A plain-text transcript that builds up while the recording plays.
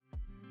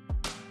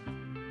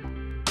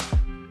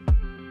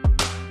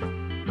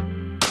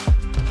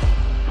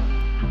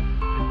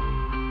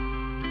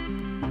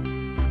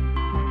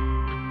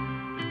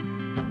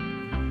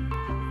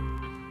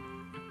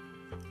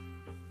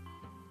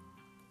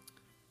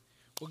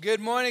Well,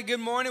 good morning, good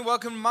morning.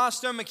 Welcome to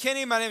Milestone,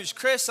 Mckinney. My name is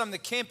Chris. I'm the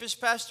campus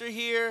pastor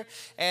here.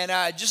 And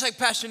just like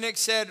Pastor Nick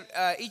said,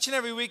 each and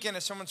every weekend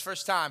is someone's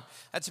first time.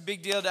 That's a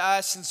big deal to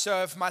us. And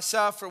so if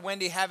myself or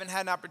Wendy haven't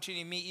had an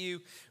opportunity to meet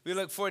you, we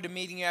look forward to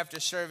meeting you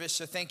after service.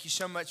 So thank you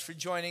so much for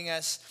joining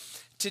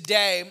us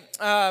today.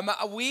 I'm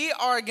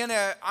going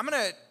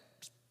to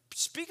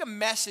speak a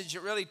message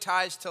that really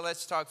ties to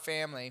Let's Talk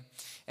Family.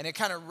 And it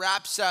kind of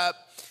wraps up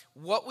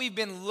what we've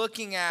been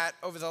looking at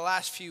over the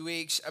last few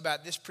weeks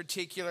about this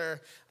particular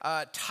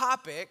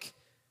topic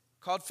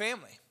called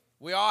family.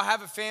 We all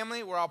have a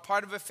family. We're all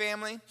part of a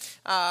family.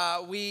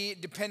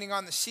 Depending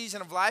on the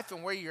season of life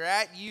and where you're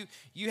at,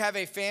 you have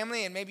a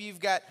family, and maybe you've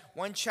got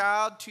one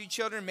child, two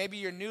children. Maybe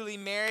you're newly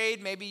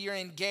married. Maybe you're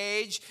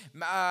engaged.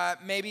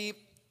 Maybe,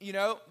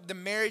 the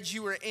marriage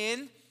you were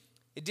in,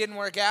 it didn't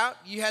work out.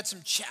 You had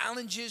some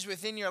challenges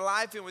within your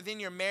life and within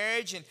your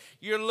marriage, and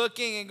you're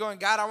looking and going,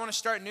 God, I want to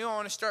start new. I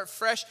want to start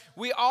fresh.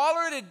 We all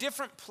are at a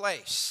different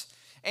place.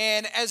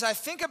 And as I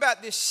think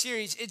about this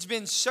series, it's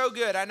been so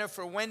good. I know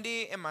for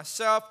Wendy and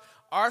myself,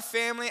 our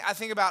family, I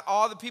think about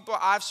all the people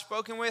I've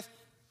spoken with,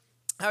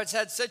 how it's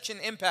had such an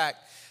impact.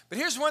 But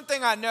here's one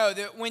thing I know,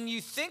 that when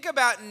you think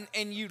about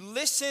and you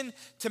listen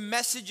to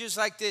messages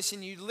like this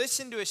and you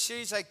listen to a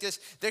series like this,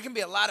 there can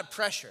be a lot of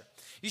pressure.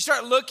 You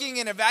start looking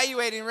and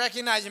evaluating and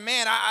recognizing,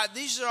 man,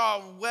 these are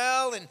all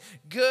well and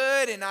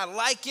good and I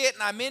like it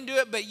and I'm into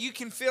it, but you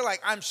can feel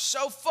like I'm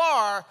so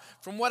far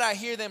from what I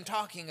hear them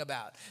talking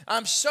about.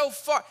 I'm so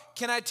far.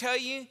 Can I tell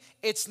you,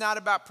 it's not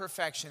about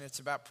perfection, it's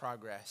about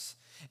progress.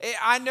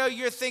 I know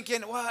you're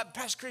thinking, well,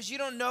 Pastor Chris, you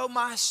don't know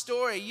my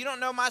story. You don't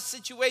know my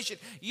situation.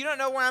 You don't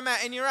know where I'm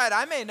at. And you're right,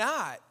 I may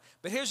not.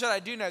 But here's what I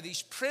do know,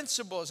 these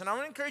principles, and I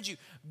want to encourage you,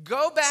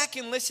 go back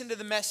and listen to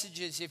the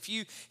messages if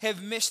you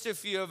have missed a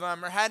few of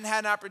them or hadn't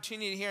had an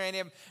opportunity to hear any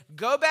of them.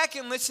 Go back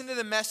and listen to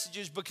the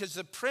messages, because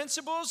the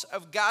principles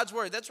of God's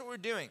word, that's what we're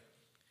doing.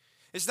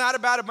 It's not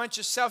about a bunch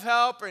of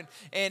self-help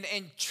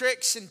and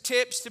tricks and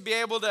tips to be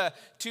able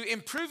to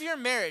improve your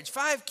marriage.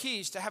 5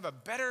 keys to have a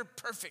better,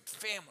 perfect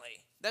family.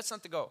 That's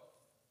not the goal.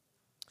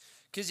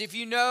 Because if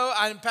you know,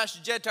 and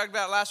Pastor Jed talked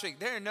about it last week,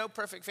 there are no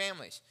perfect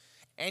families.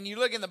 And you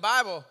look in the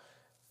Bible,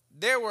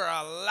 there were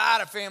a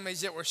lot of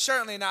families that were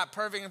certainly not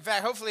perfect. In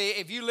fact, hopefully,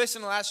 if you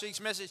listen to last week's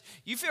message,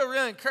 you feel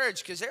really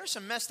encouraged, because there are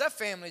some messed up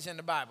families in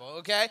the Bible,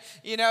 okay?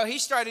 He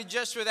started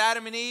just with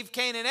Adam and Eve,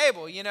 Cain and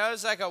Abel.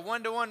 It's like a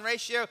 1-to-1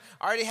 ratio.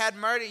 Already had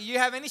murder. You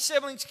have any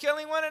siblings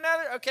killing one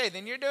another? Okay,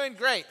 then you're doing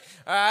great,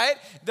 all right?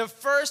 The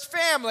first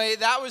family,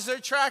 that was their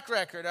track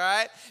record, all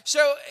right?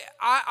 So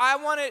I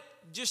want to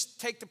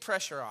just take the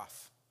pressure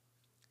off.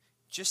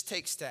 Just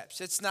take steps.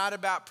 It's not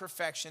about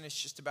perfection. It's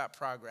just about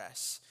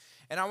progress.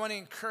 And I want to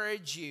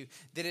encourage you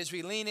that as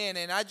we lean in,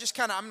 and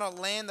I'm going to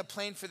land the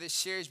plane for this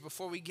series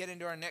before we get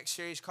into our next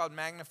series called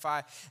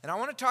Magnify. And I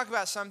want to talk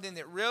about something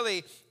that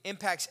really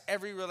impacts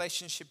every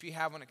relationship you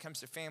have when it comes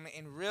to family.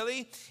 And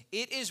really,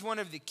 it is one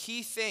of the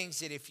key things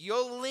that if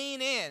you'll lean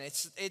in,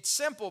 it's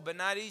simple but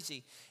not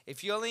easy.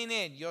 If you'll lean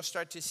in, you'll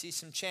start to see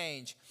some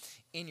change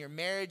in your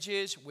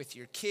marriages, with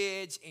your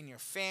kids, in your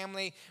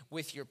family,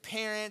 with your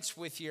parents,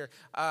 with your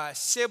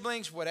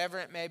siblings, whatever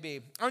it may be.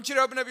 I want you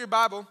to open up your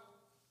Bible.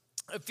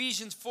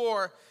 Ephesians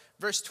 4,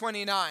 verse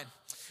 29.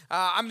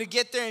 I'm going to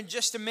get there in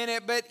just a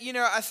minute, but,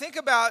 I think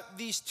about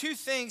these two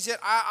things that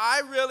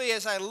I really,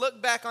 as I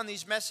look back on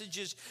these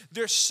messages,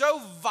 they're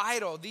so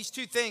vital. These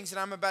two things that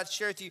I'm about to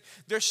share with you,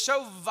 they're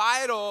so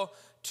vital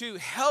to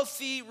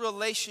healthy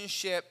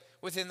relationship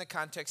within the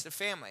context of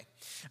family.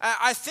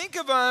 I think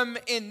of them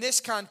in this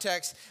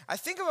context, I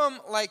think of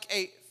them like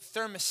a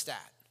thermostat.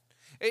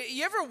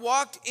 You ever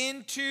walked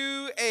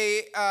into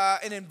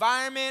an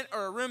environment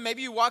or a room,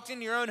 maybe you walked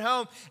into your own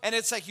home, and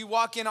it's like you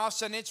walk in, all of a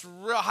sudden it's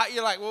real hot.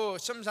 You're like, whoa,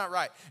 something's not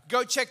right.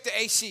 Go check the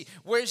AC.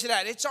 Where's it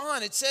at? It's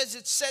on. It says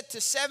it's set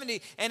to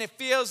 70, and it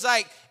feels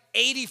like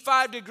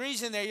 85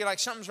 degrees in there. You're like,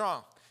 something's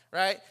wrong,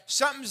 right?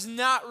 Something's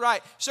not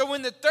right. So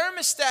when the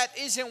thermostat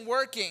isn't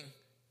working,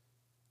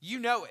 you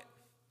know it.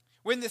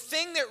 When the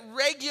thing that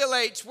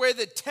regulates where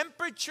the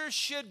temperature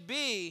should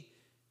be,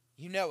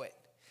 you know it.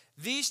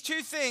 These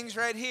two things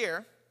right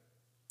here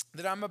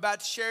that I'm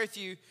about to share with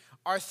you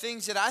are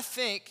things that I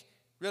think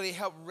really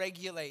help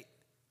regulate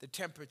the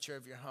temperature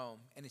of your home,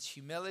 and it's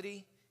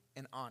humility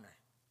and honor.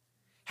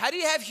 How do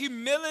you have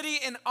humility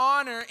and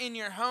honor in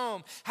your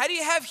home? How do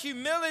you have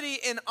humility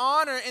and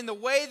honor in the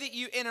way that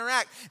you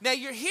interact? Now,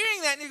 you're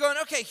hearing that and you're going,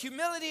 okay,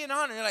 humility and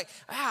honor. You're like,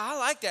 I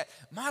like that.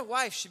 My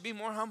wife should be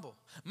more humble.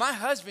 My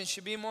husband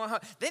should be more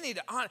humble. They need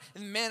to honor.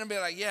 And the man will be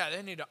like, yeah,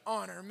 they need to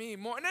honor me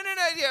more. No.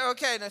 Yeah,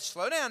 okay, now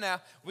slow down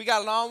now. We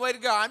got a long way to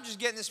go. I'm just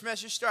getting this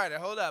message started.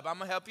 Hold up. I'm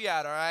going to help you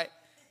out, all right?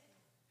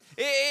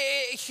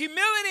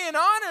 Humility and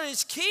honor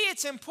is key.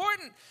 It's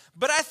important.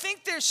 But I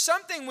think there's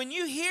something, when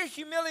you hear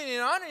humility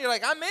and honor, you're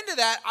like, I'm into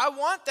that. I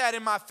want that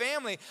in my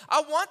family.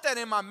 I want that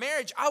in my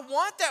marriage. I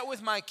want that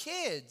with my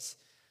kids.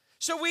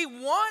 So we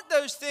want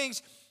those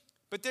things,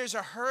 but there's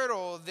a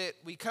hurdle that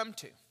we come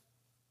to.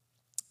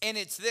 And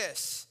it's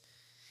this.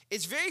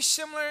 It's very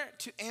similar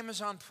to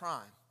Amazon Prime.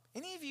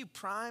 Any of you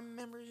Prime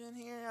members in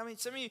here? I mean,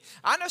 some of you,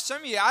 I know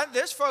some of you,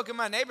 there's folk in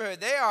my neighborhood,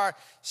 they are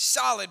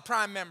solid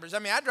Prime members. I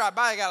mean, I drive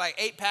by, I got like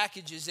 8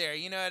 packages there,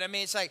 you know what I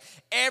mean? It's like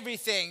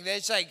everything.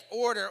 It's like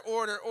order.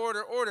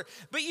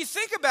 But you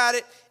think about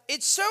it,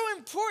 it's so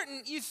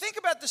important. You think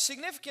about the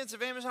significance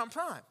of Amazon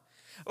Prime.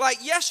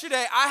 Like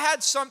yesterday, I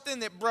had something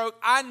that broke.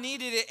 I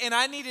needed it, and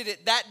I needed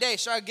it that day.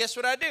 So guess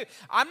what I do?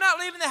 I'm not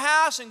leaving the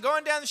house and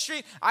going down the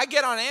street. I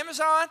get on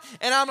Amazon,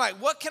 and I'm like,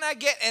 what can I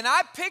get? And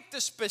I picked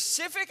the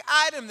specific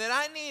item that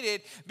I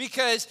needed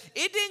because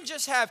it didn't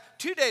just have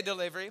 2-day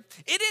delivery.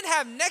 It didn't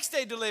have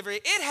next-day delivery.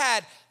 It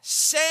had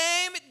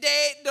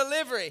same-day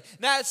delivery.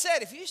 Now, it said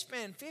if you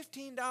spend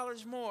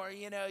 $15 more,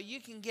 you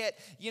can get,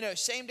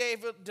 same-day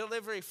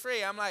delivery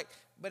free. I'm like,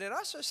 but it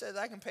also says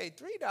I can pay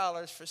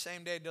 $3 for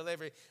same-day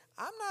delivery.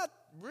 I'm not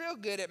real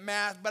good at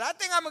math, but I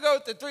think I'm going to go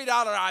with the $3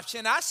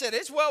 option. I said,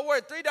 it's well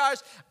worth $3.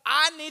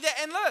 I need it.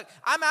 And look,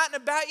 I'm out and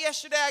about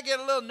yesterday. I get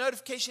a little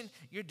notification,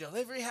 your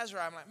delivery has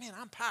arrived. I'm like, man,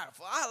 I'm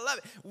powerful. I love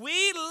it.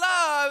 We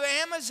love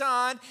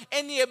Amazon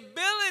and the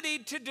ability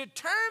to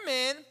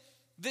determine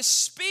the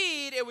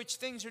speed at which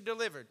things are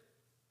delivered.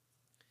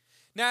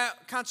 Now,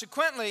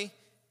 consequently,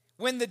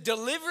 when the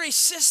delivery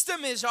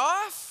system is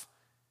off,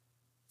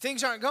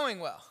 things aren't going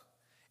well.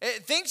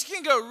 Things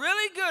can go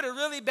really good or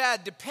really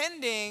bad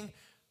depending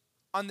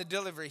on the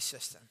delivery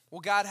system.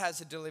 Well, God has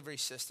a delivery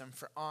system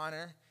for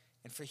honor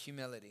and for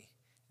humility.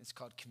 It's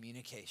called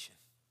communication.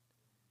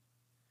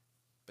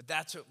 But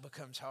that's what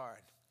becomes hard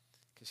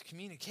because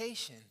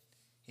communication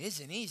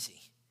isn't easy.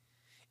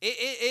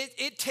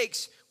 It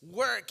takes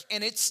work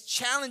and it's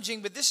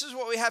challenging, but this is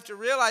what we have to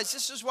realize.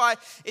 This is why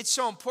it's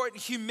so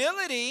important.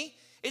 Humility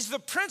is the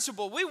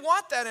principle. We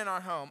want that in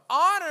our home.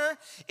 Honor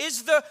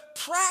is the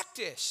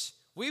practice.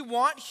 We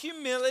want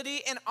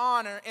humility and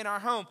honor in our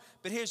home.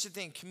 But here's the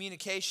thing,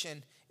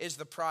 communication is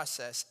the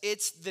process.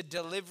 It's the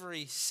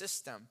delivery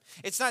system.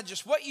 It's not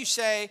just what you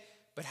say,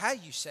 but how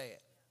you say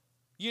it.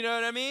 You know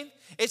what I mean?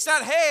 It's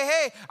not,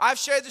 hey, I've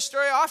shared the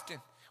story often.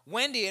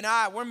 Wendy and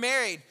I, we're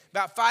married,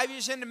 about 5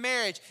 years into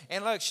marriage.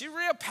 And look, she's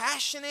real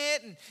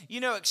passionate and,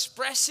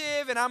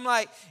 expressive. And I'm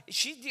like,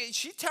 she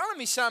telling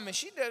me something. And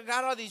she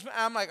got all these,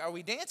 I'm like, are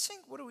we dancing?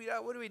 What are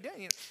we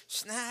doing?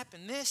 Snap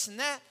and this and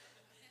that.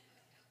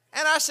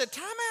 And I said,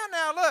 time out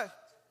now, look.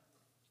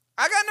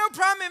 I got no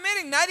problem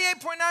admitting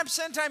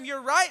 98.9% of the time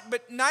you're right,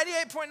 but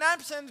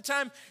 98.9% of the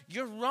time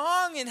you're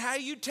wrong in how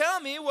you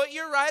tell me what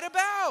you're right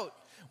about.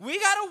 We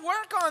got to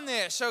work on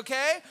this,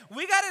 okay?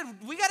 We got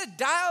to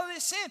dial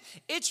this in.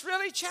 It's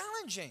really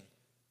challenging.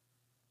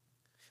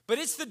 But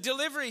it's the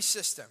delivery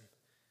system.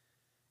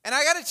 And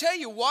I got to tell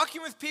you,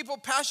 walking with people,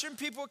 pastoring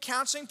people,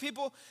 counseling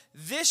people,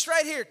 this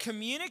right here,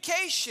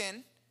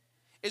 communication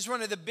is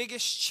one of the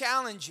biggest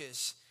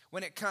challenges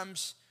when it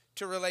comes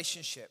to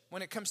relationship,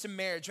 when it comes to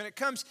marriage, when it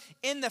comes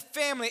in the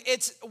family.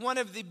 It's one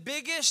of the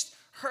biggest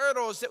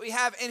hurdles that we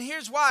have. And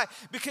here's why.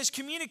 Because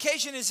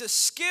communication is a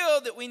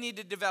skill that we need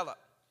to develop.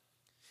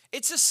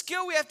 It's a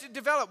skill we have to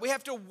develop. We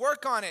have to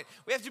work on it.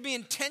 We have to be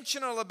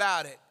intentional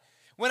about it.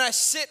 When I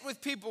sit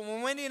with people,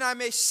 when Wendy and I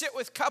may sit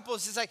with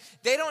couples, it's like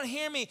they don't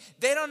hear me.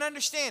 They don't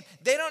understand.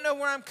 They don't know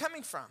where I'm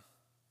coming from.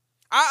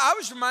 I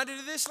was reminded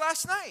of this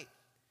last night.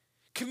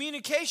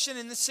 Communication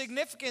and the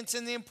significance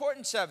and the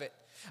importance of it.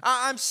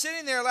 I'm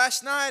sitting there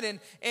last night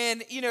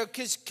and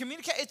because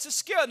communicate, it's a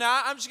skill.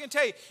 Now, I'm just going to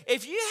tell you,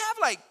 if you have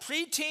like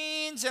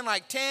preteens and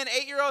like 10,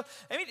 8-year-olds,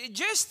 I mean,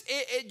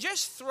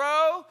 just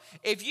throw,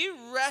 if you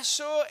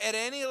wrestle at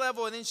any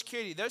level with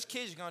insecurity, those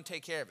kids are going to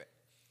take care of it.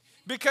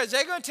 Because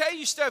they're going to tell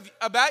you stuff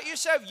about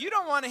yourself you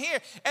don't want to hear.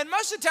 And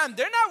most of the time,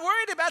 they're not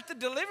worried about the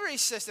delivery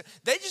system.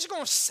 They're just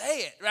going to say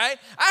it, right?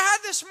 I had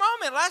this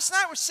moment last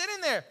night. We're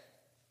sitting there.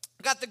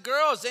 Got the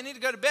girls, they need to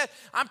go to bed.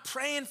 I'm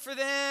praying for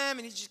them,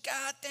 and he's just,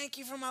 God, thank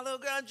you for my little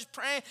girl. I'm just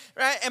praying,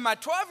 right? And my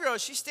 12-year-old,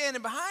 she's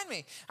standing behind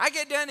me. I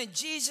get done in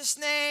Jesus'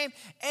 name,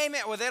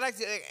 amen. Well, they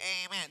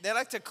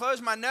like to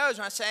close my nose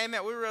when I say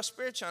amen. We're real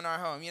spiritual in our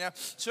home,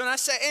 So when I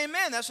say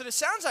amen, that's what it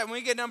sounds like when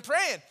we get done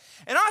praying.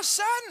 And all of a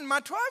sudden, my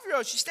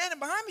 12-year-old, she's standing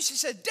behind me. She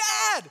said,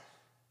 Dad,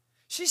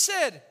 she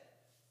said,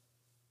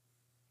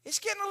 it's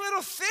getting a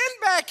little thin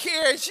back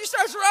here. And she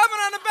starts rubbing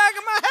on the back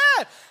of my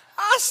head.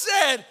 I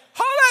said,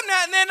 hold up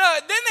now.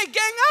 And then they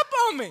gang up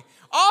on me.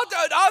 All day,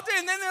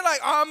 and then they're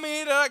like on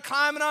me, they're like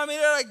climbing on me,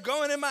 they're like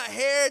going in my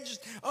hair,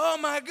 just, oh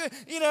my good,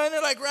 and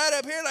they're like right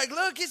up here, like,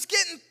 look, it's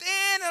getting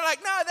thin. They're like,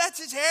 no,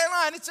 that's his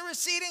hairline. It's a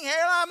receding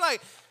hairline. I'm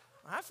like,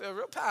 I feel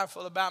real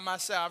powerful about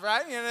myself,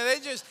 right?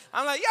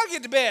 I'm like, y'all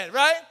get to bed,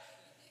 right?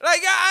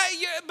 Like,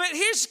 but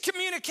here's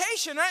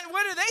communication, right?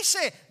 What are they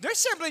saying? They're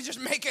simply just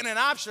making an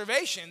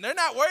observation. They're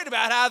not worried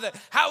about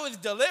how it's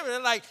delivered.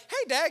 They're like,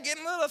 hey, Dad,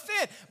 getting a little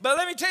thin. But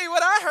let me tell you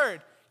what I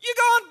heard. You're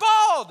going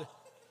bald.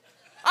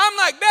 I'm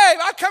like, babe,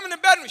 I come into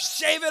bed and we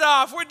shave it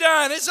off. We're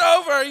done. It's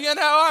over.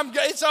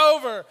 It's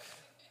over.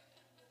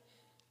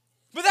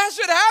 But that's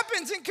what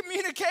happens in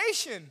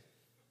communication.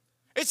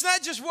 It's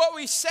not just what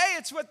we say,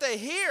 it's what they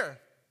hear.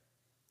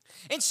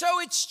 And so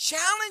it's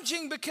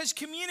challenging because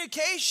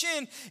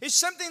communication is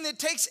something that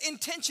takes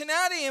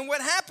intentionality. And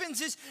what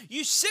happens is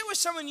you sit with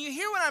someone, you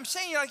hear what I'm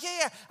saying, you're like,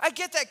 yeah, I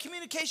get that.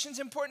 Communication is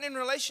important in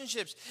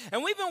relationships.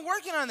 And we've been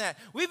working on that.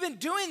 We've been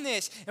doing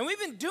this, and we've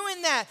been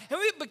doing that.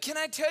 But can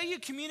I tell you,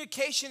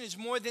 communication is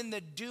more than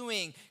the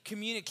doing.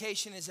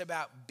 Communication is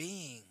about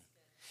being.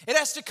 It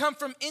has to come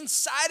from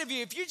inside of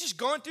you. If you're just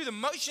going through the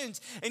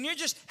motions and you're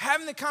just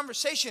having the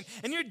conversation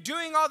and you're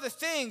doing all the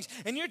things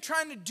and you're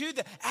trying to do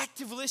the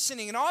active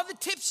listening and all the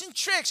tips and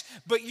tricks,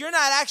 but you're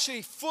not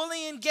actually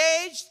fully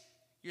engaged,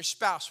 your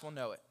spouse will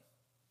know it.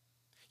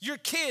 Your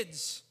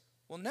kids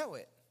will know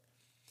it.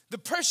 The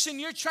person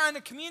you're trying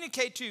to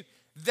communicate to,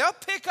 they'll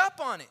pick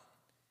up on it.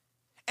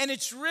 And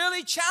it's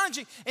really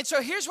challenging. And so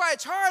here's why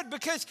it's hard,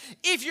 because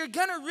if you're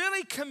going to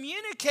really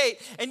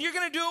communicate and you're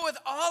going to do it with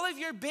all of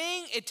your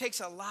being, it takes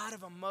a lot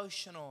of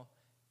emotional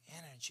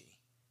energy.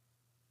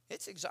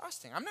 It's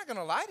exhausting. I'm not going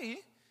to lie to you.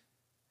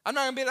 I'm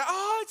not going to be like,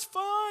 oh, it's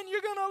fun.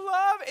 You're going to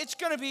love it. It's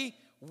going to be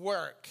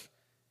work.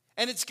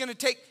 And it's going to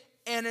take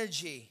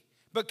energy.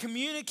 But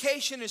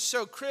communication is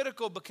so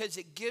critical because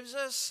it gives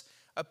us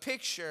a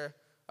picture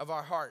of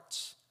our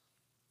hearts.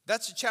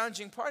 That's the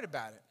challenging part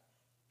about it.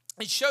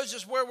 It shows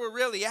us where we're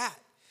really at.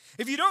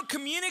 If you don't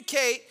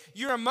communicate,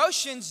 your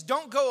emotions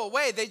don't go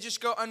away. They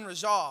just go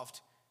unresolved.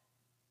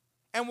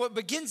 And what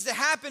begins to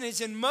happen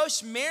is in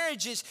most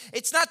marriages,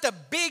 it's not the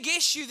big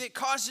issue that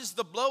causes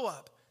the blow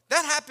up.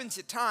 That happens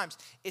at times.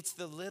 It's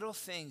the little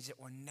things that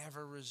were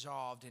never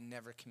resolved and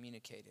never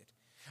communicated.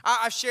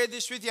 I've shared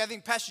this with you. I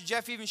think Pastor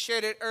Jeff even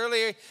shared it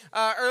earlier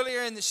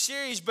in the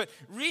series. But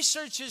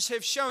researchers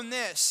have shown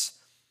this.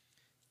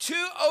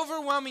 Two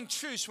overwhelming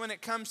truths when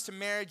it comes to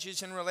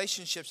marriages and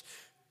relationships.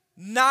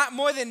 Not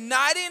more than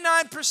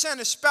 99%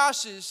 of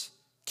spouses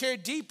care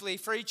deeply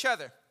for each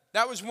other.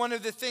 That was one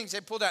of the things they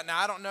pulled out. Now,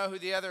 I don't know who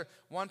the other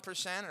 1%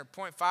 or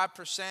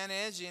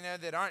 0.5% is,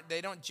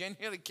 they don't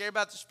genuinely care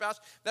about the spouse.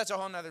 That's a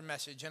whole nother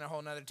message and a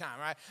whole nother time,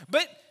 right?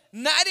 But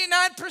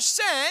 99%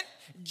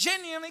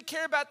 genuinely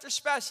care about their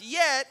spouse.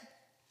 Yet,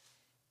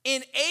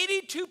 in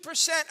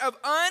 82% of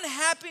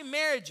unhappy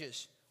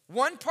marriages,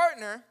 one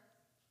partner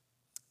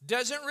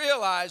doesn't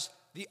realize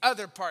the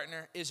other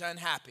partner is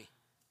unhappy.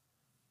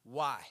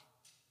 Why?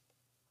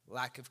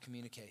 Lack of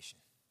communication.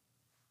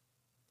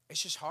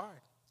 It's just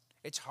hard.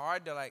 It's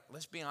hard to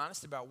let's be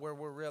honest about where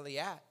we're really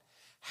at,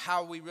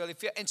 how we really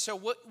feel. And so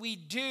what we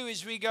do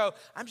is we go,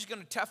 I'm just going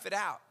to tough it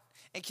out.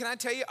 And can I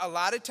tell you, a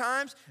lot of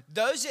times,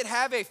 those that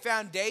have a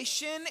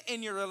foundation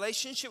in your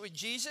relationship with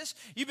Jesus,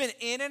 you've been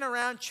in and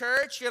around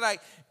church, you're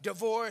like,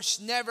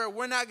 divorce, never,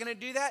 we're not going to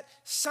do that.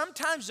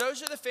 Sometimes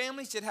those are the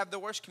families that have the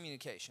worst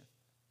communication.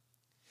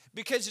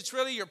 Because it's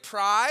really your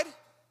pride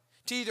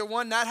to either,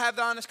 one, not have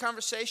the honest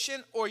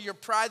conversation, or your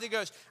pride that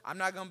goes, I'm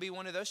not going to be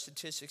one of those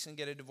statistics and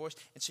get a divorce.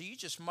 And so you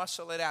just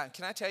muscle it out. And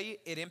can I tell you,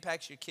 it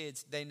impacts your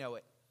kids. They know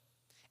it.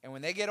 And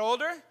when they get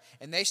older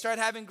and they start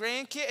having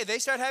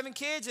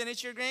kids and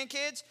it's your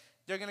grandkids,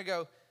 they're going to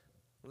go,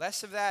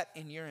 less of that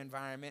in your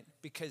environment,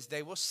 because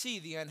they will see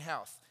the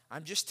unhealth.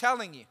 I'm just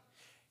telling you,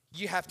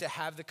 you have to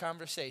have the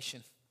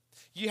conversation.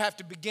 You have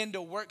to begin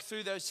to work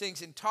through those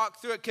things and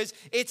talk through it, because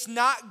it's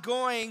not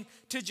going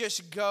to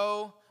just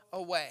go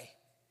away.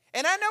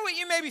 And I know what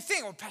you may be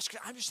thinking. Well, Pastor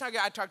Chris, I'm just not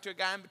good. I talked to a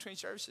guy in between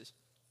services.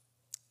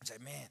 I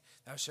said, man,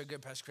 that was so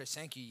good, Pastor Chris.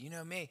 Thank you. You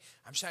know me.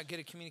 I'm just not good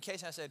at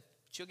communication. I said,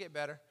 but you'll get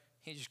better.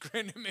 He just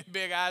grinned at me with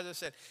big eyes. I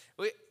said,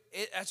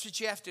 that's what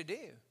you have to do.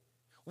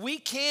 We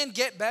can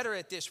get better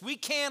at this. We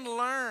can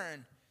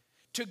learn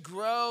to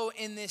grow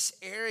in this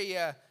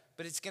area,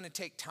 but it's going to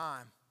take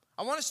time.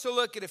 I want us to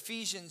look at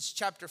Ephesians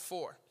chapter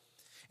 4.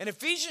 And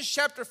Ephesians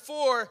chapter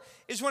 4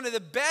 is one of the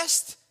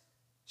best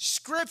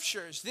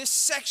scriptures, this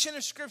section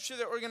of scripture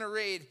that we're going to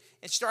read,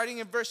 and starting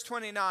in verse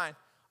 29,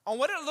 on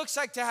what it looks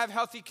like to have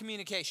healthy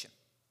communication.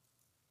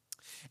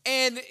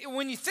 And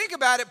when you think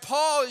about it,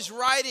 Paul is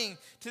writing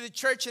to the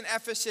church in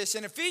Ephesus.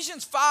 And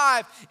Ephesians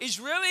 5 is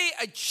really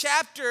a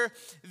chapter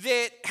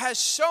that has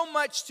so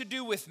much to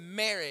do with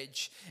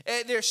marriage.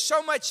 There's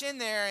so much in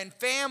there, and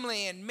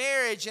family and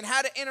marriage and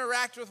how to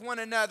interact with one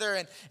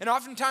another. And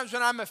oftentimes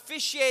when I'm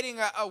officiating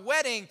a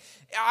wedding,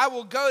 I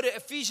will go to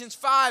Ephesians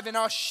 5 and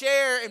I'll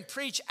share and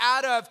preach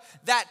out of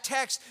that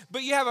text.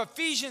 But you have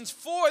Ephesians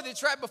 4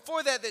 that's right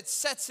before that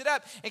sets it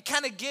up and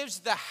kind of gives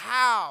the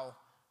how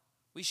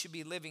we should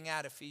be living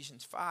out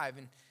Ephesians 5.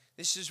 And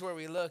this is where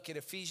we look at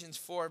Ephesians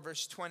 4,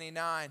 verse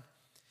 29.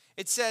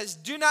 It says,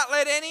 do not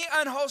let any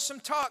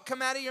unwholesome talk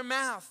come out of your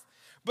mouth,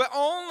 but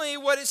only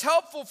what is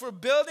helpful for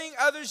building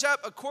others up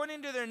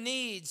according to their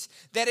needs,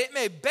 that it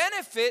may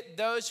benefit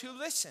those who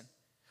listen.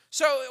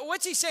 So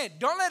what's he saying?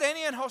 Don't let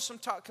any unwholesome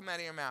talk come out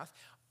of your mouth.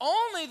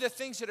 Only the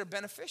things that are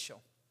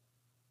beneficial.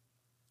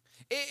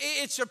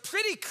 It's a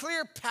pretty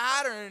clear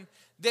pattern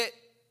that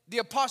the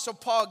Apostle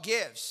Paul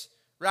gives,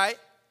 right?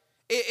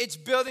 It's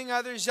building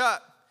others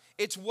up.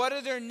 It's what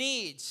are their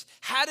needs?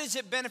 How does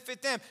it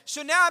benefit them?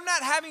 So now I'm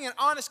not having an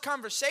honest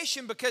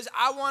conversation because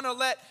I want to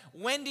let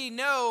Wendy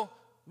know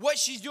what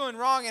she's doing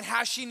wrong and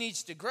how she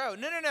needs to grow.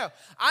 No.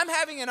 I'm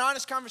having an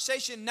honest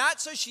conversation,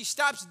 not so she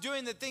stops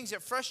doing the things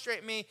that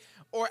frustrate me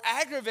or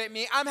aggravate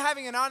me. I'm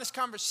having an honest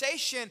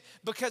conversation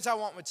because I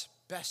want what's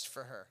best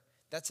for her.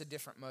 That's a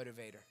different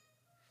motivator.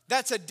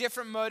 That's a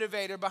different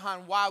motivator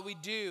behind why we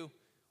do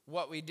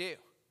what we do.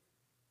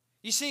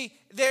 You see,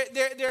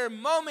 there are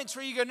moments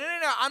where you go, no,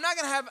 I'm not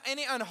going to have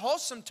any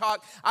unwholesome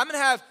talk. I'm going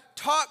to have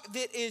talk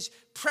that is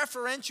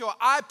preferential.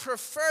 I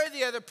prefer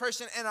the other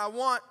person and I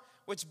want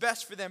what's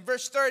best for them.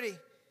 Verse 30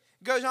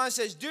 goes on and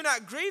says, do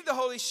not grieve the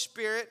Holy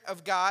Spirit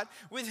of God,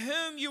 with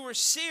whom you were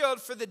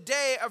sealed for the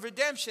day of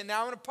redemption.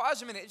 Now, I want to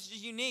pause a minute. It's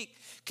just unique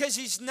because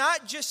he's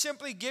not just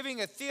simply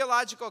giving a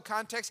theological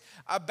context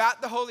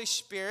about the Holy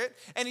Spirit,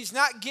 and he's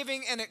not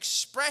giving an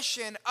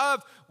expression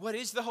of what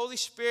is the Holy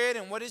Spirit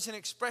and what is an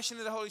expression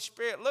of the Holy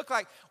Spirit look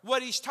like.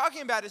 What he's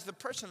talking about is the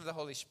person of the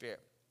Holy Spirit.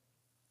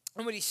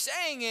 And what he's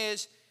saying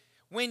is,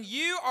 when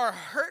you are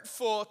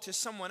hurtful to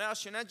someone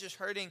else, you're not just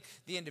hurting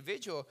the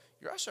individual,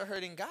 you're also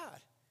hurting God.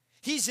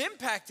 He's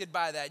impacted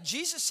by that.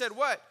 Jesus said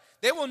what?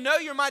 They will know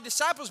you're my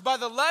disciples by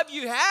the love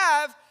you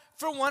have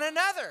for one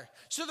another.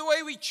 So the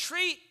way we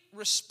treat,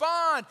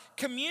 respond,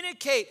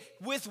 communicate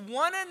with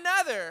one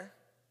another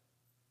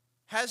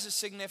has a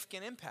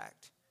significant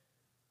impact.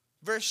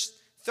 Verse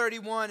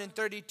 31 and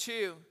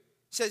 32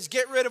 says,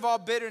 get rid of all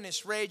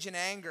bitterness, rage, and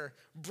anger,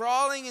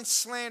 brawling and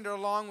slander,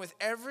 along with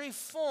every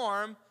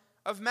form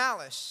of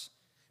malice.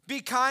 Be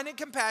kind and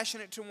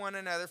compassionate to one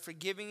another,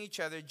 forgiving each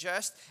other,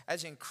 just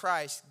as in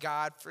Christ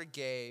God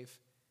forgave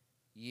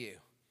you.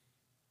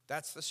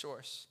 That's the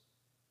source.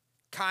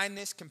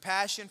 Kindness,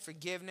 compassion,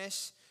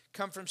 forgiveness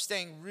come from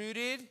staying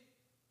rooted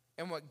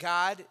in what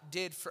God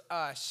did for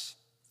us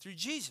through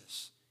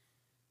Jesus.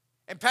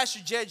 And Pastor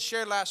Jed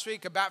shared last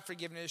week about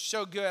forgiveness. It's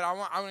so good. I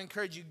want to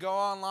encourage you, go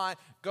online,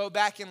 go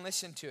back and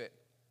listen to it.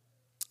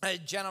 A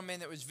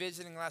gentleman that was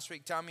visiting last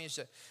week told me, he's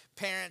the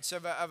parents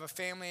of a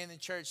family in the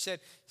church,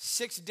 said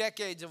 6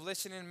 decades of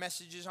listening to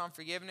messages on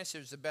forgiveness, it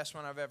was the best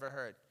one I've ever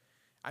heard.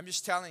 I'm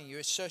just telling you,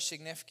 it's so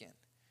significant.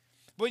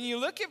 When you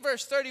look at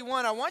verse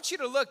 31, I want you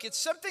to look. It's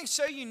something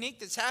so unique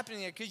that's happening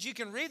there because you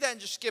can read that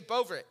and just skip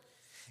over it.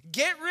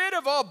 Get rid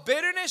of all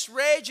bitterness,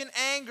 rage, and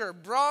anger,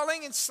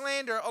 brawling and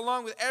slander,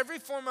 along with every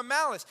form of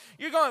malice.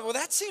 You're going, well,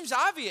 that seems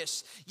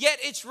obvious. Yet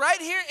it's right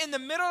here in the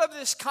middle of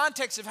this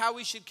context of how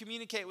we should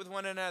communicate with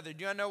one another.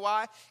 Do you know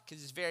why?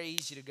 Because it's very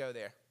easy to go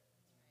there.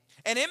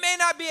 And it may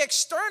not be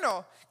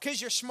external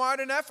because you're smart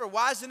enough or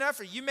wise enough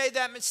or you made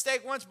that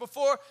mistake once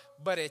before,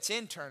 but it's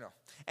internal.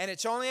 And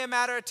it's only a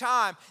matter of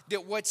time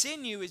that what's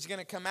in you is going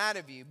to come out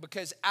of you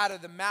because out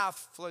of the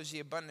mouth flows the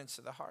abundance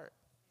of the heart.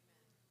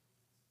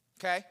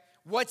 Okay?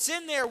 What's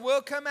in there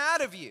will come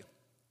out of you.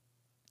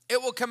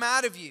 It will come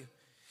out of you.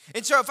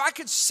 And so if I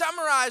could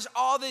summarize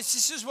all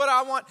this is what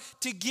I want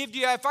to give to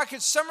you. If I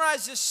could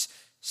summarize this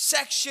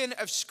section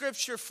of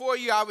Scripture for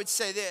you, I would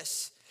say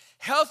this.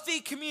 Healthy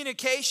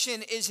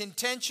communication is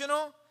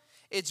intentional,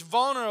 it's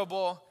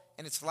vulnerable,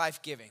 and it's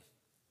life-giving.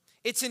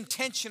 It's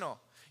intentional.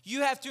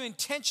 You have to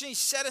intentionally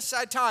set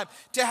aside time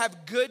to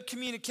have good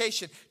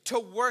communication, to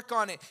work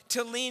on it,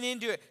 to lean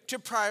into it, to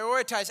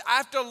prioritize. I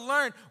have to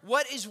learn,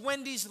 what is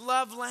Wendy's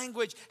love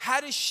language?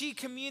 How does she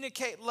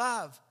communicate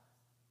love?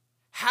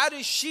 How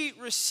does she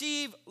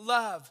receive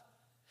love?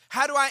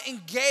 How do I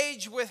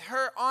engage with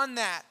her on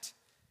that?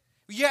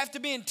 You have to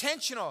be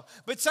intentional.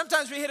 But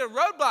sometimes we hit a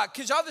roadblock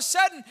because all of a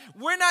sudden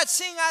we're not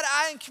seeing eye to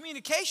eye in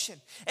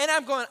communication. And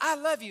I'm going, I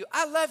love you,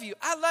 I love you,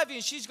 I love you.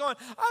 And she's going,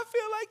 I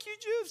feel like you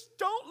just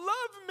don't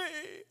love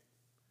me.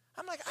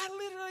 I'm like, I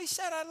literally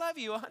said I love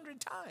you 100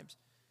 times.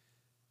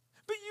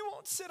 But you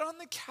won't sit on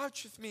the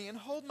couch with me and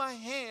hold my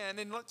hand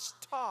and let's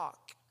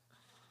talk.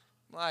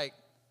 Like,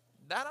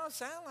 that don't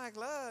sound like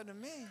love to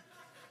me.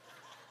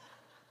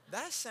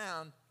 That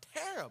sounds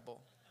terrible.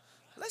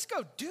 Let's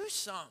go do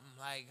something.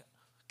 Like,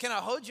 can I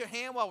hold your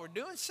hand while we're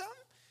doing something?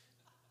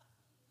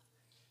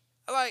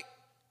 Like,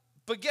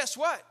 but guess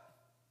what?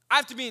 I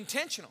have to be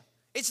intentional.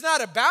 It's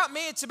not about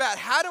me. It's about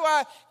how do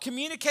I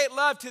communicate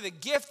love to the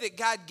gift that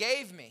God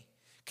gave me.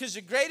 Because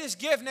the greatest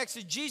gift next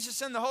to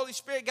Jesus and the Holy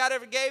Spirit God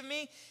ever gave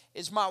me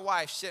is my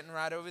wife sitting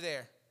right over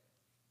there.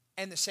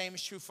 And the same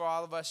is true for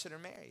all of us that are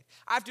married.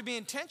 I have to be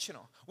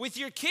intentional. With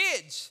your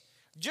kids,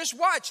 just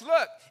watch.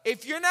 Look,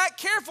 if you're not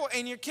careful,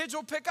 and your kids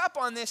will pick up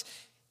on this,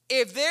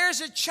 if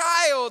there's a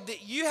child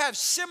that you have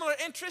similar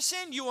interests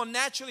in, you will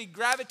naturally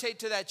gravitate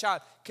to that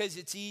child because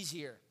it's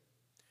easier.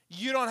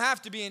 You don't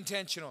have to be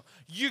intentional.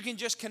 You can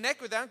just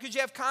connect with them because you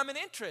have common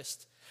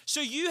interests.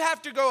 So you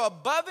have to go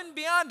above and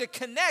beyond to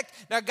connect.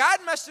 Now, God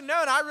must have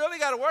known I really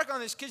got to work on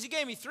this because he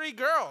gave me 3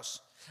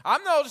 girls.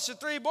 I'm the oldest of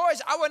 3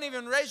 boys. I wasn't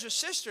even raised with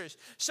sisters.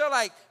 So,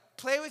 like,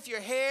 play with your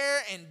hair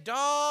and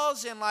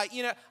dolls and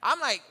I'm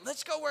like,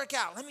 let's go work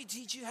out. Let me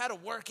teach you how to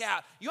work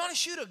out. You want to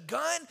shoot a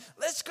gun?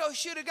 Let's go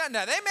shoot a gun.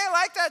 Now, they may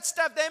like that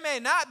stuff. They may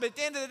not. But at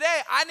the end of the day,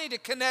 I need to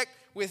connect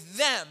with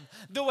them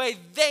the way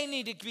they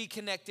need to be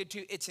connected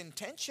to. It's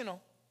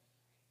intentional.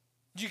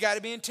 You got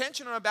to be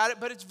intentional about it,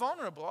 but it's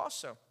vulnerable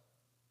also.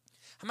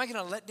 Am I going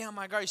to let down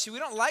my guard? You see, we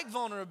don't like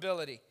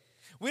vulnerability.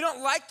 We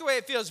don't like the way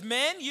it feels.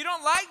 Men, you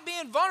don't like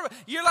being vulnerable.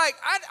 You're like,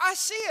 I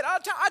see it all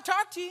the time. I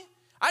talk to you.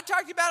 I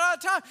talk to you about it all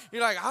the time.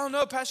 You're like, I don't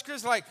know, Pastor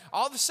Chris. Like,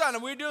 all of a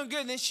sudden, we were doing good,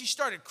 and then she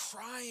started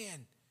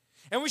crying.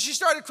 And when she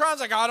started crying, I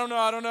was like, I don't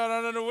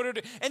know what to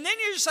do. And then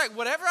you're just like,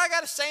 whatever I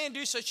got to say and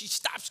do, so she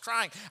stops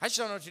crying. I just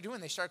don't know what to do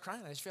when they start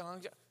crying. I just feel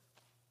like,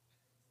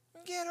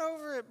 get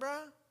over it, bro.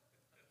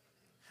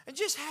 And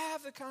just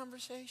have the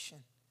conversation.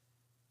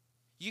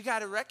 You got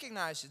to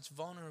recognize it's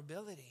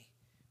vulnerability.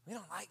 We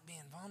don't like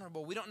being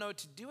vulnerable. We don't know what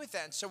to do with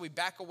that, and so we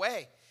back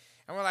away.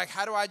 And we're like,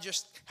 how do I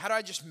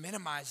just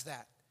minimize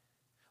that?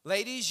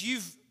 Ladies,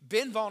 you've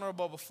been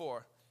vulnerable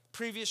before.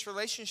 Previous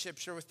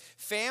relationships or with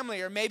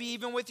family or maybe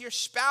even with your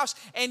spouse,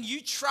 and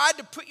you tried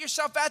to put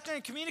yourself out there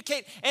and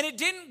communicate, and it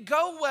didn't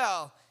go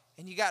well,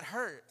 and you got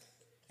hurt,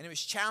 and it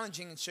was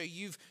challenging, and so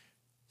you've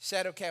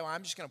said, okay, well,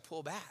 I'm just going to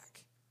pull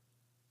back.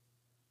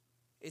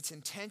 It's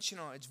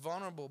intentional, it's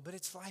vulnerable, but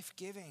it's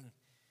life-giving.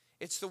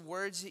 It's the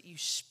words that you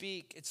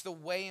speak. It's the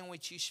way in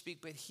which you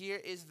speak. But here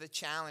is the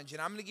challenge.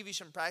 And I'm going to give you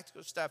some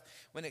practical stuff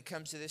when it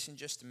comes to this in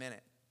just a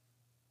minute.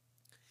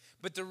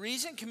 But the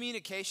reason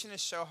communication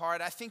is so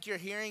hard, I think you're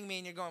hearing me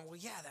and you're going, well,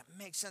 yeah, that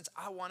makes sense.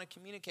 I want to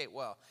communicate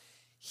well.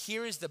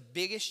 Here is the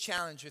biggest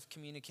challenge with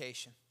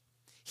communication.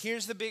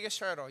 Here's the biggest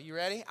hurdle. You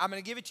ready? I'm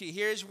going to give it to you.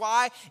 Here's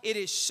why it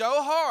is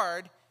so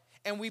hard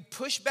and we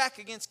push back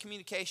against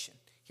communication.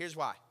 Here's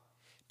why.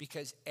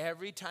 Because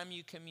every time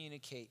you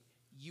communicate,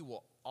 you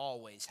will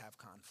always have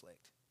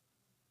conflict.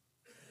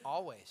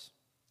 Always.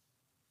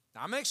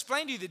 Now, I'm going to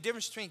explain to you the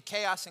difference between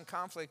chaos and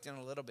conflict in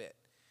a little bit.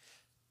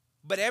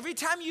 But every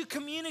time you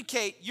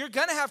communicate, you're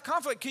going to have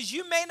conflict because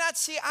you may not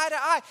see eye to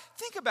eye.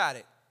 Think about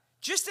it.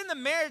 Just in the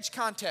marriage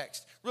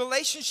context,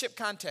 relationship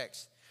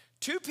context,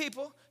 two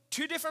people,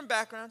 two different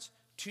backgrounds,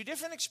 two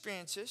different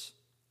experiences,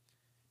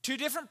 two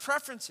different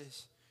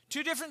preferences,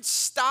 two different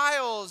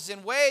styles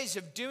and ways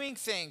of doing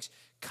things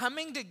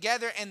coming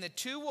together, and the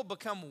two will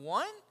become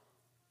one.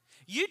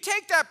 You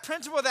take that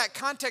principle, that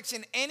context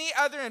in any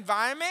other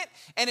environment,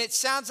 and it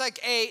sounds like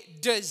a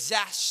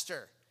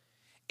disaster.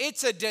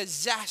 It's a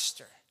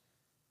disaster.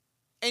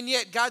 And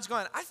yet God's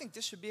going, I think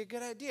this would be a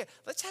good idea.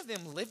 Let's have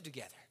them live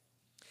together.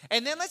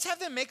 And then let's have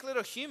them make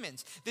little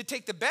humans that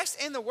take the best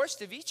and the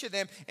worst of each of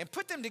them and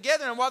put them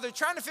together. And while they're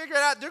trying to figure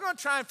it out, they're going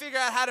to try and figure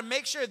out how to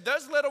make sure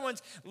those little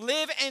ones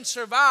live and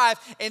survive,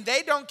 and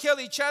they don't kill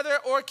each other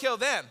or kill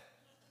them.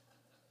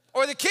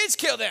 Or the kids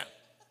kill them.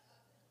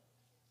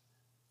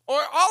 Or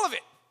all of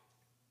it.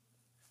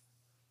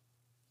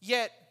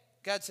 Yet,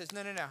 God says,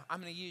 no,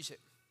 I'm going to use it.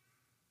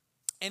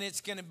 And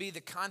it's going to be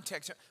the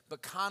context,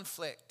 but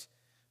conflict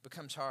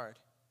becomes hard.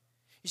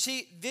 You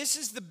see, this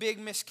is the big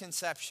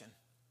misconception.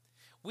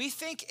 We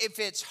think if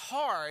it's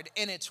hard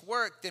and it's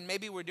work, then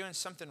maybe we're doing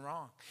something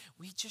wrong.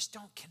 We just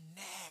don't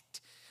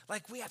connect.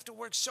 Like we have to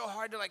work so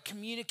hard to like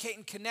communicate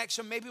and connect,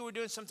 so maybe we're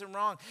doing something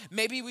wrong.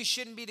 Maybe we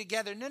shouldn't be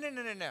together.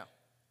 No.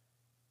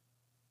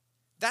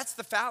 That's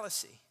the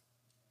fallacy.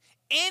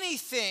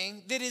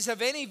 Anything that is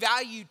of any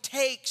value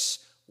takes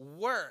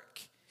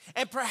work.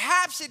 And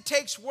perhaps it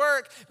takes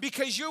work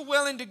because you're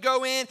willing to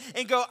go in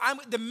and go,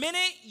 the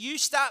minute you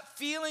stop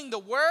feeling the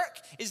work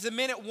is the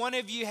minute one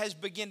of you has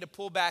begun to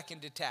pull back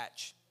and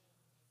detach.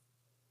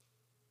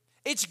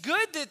 It's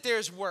good that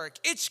there's work.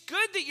 It's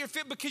good that you're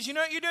fit because you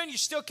know what you're doing? You're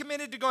still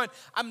committed to going,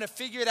 I'm going to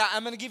figure it out.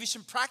 I'm going to give you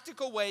some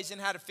practical ways in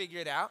how to figure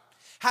it out,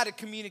 how to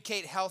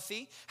communicate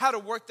healthy, how to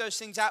work those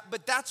things out.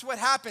 But that's what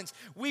happens.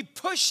 We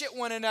push at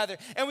one another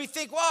and we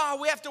think, well,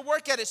 we have to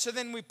work at it. So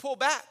then we pull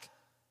back.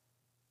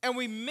 And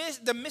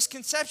the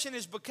misconception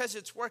is because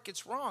it's work,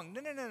 it's wrong.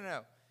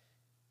 No.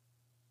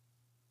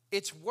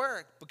 It's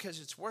work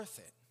because it's worth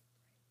it.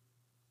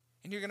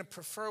 And you're going to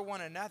prefer one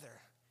another.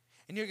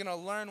 And you're going to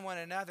learn one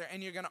another.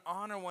 And you're going to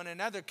honor one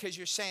another because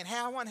you're saying, hey,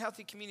 I want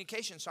healthy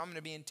communication. So I'm going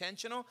to be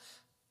intentional.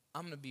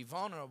 I'm going to be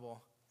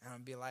vulnerable. And I'm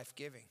going to be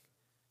life-giving.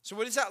 So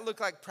what does that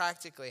look like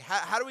practically?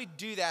 How do we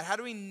do that? How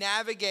do we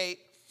navigate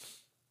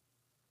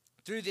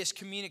through this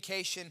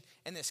communication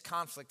and this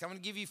conflict? I'm going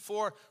to give you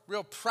 4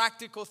 real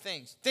practical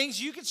things. Things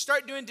you can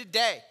start doing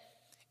today.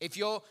 If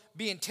you'll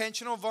be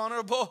intentional,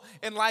 vulnerable,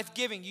 and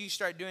life-giving, you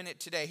start doing it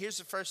today. Here's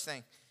the first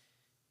thing.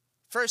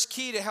 First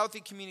key to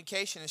healthy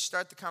communication is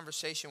start the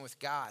conversation with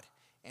God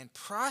and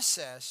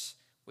process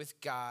with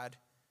God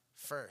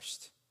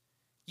first.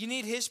 You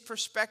need His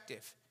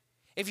perspective.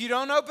 If you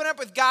don't open up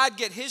with God,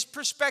 get His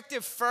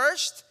perspective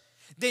first,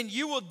 then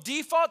you will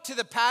default to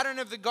the pattern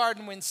of the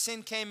garden when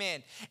sin came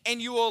in.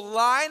 And you will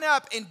line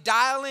up and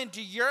dial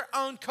into your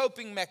own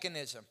coping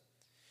mechanism.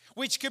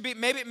 Which could be,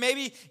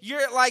 maybe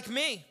you're like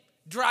me.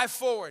 Drive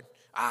forward.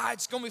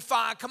 It's going to be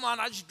fine. Come on,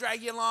 I'll just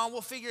drag you along.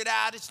 We'll figure it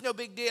out. It's no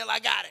big deal. I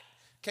got it.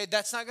 Okay,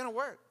 that's not going to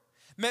work.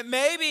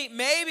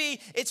 Maybe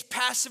it's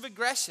passive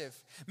aggressive.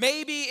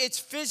 Maybe it's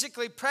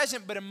physically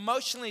present but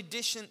emotionally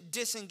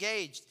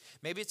disengaged.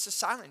 Maybe it's a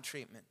silent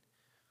treatment.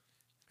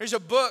 There's a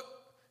book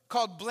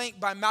called Blink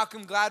by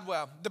Malcolm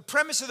Gladwell. The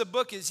premise of the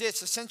book is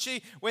this.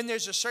 Essentially, when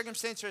there's a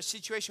circumstance or a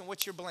situation,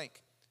 what's your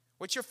blink?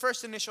 What's your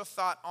first initial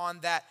thought on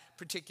that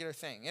particular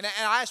thing. And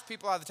I ask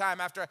people all the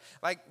time after,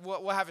 like,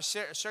 we'll have a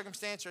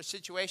circumstance or a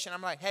situation.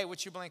 I'm like, hey,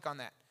 what's your blink on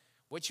that?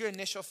 What's your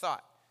initial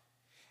thought?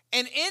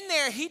 And in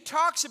there, he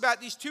talks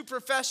about these two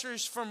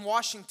professors from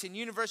Washington,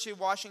 University of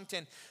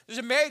Washington. There's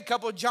a married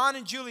couple, John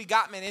and Julie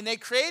Gottman, and they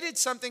created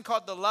something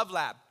called the Love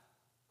Lab.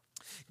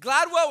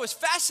 Gladwell was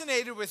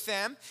fascinated with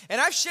them, and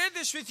I've shared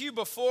this with you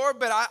before,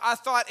 but I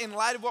thought in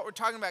light of what we're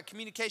talking about,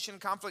 communication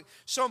and conflict,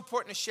 so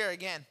important to share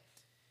again.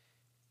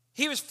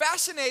 He was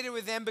fascinated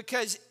with them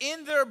because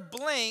in their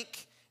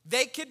blink,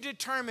 they could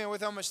determine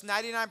with almost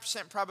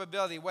 99%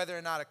 probability whether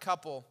or not a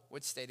couple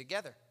would stay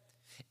together.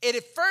 It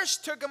at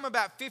first took them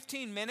about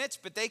 15 minutes,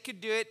 but they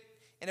could do it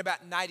in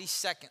about 90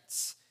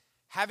 seconds.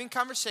 Having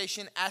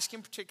conversation,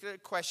 asking particular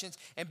questions,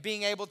 and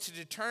being able to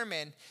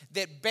determine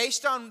that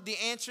based on the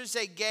answers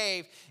they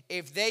gave,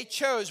 if they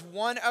chose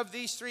one of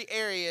these three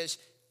areas,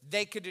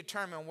 they could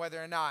determine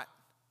whether or not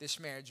this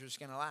marriage was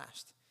going to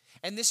last.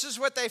 And this is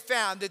what they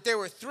found, that there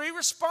were three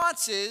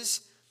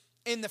responses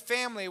in the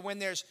family when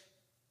there's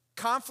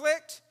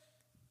conflict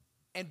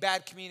and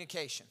bad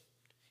communication.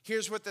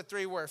 Here's what the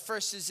three were.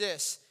 First is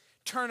this: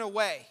 turn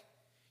away.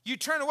 You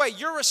turn away.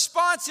 Your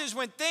response is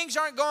when things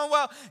aren't going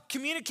well,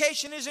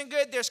 communication isn't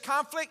good, there's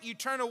conflict, you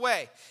turn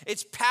away.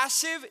 It's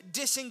passive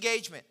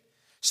disengagement.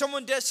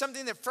 Someone does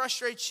something that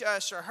frustrates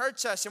us or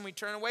hurts us and we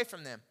turn away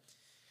from them.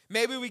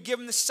 Maybe we give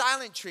them the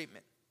silent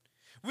treatment.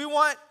 We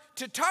want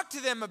to talk to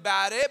them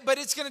about it, but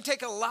it's going to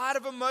take a lot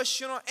of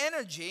emotional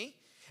energy.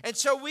 And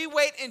so we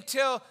wait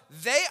until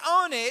they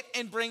own it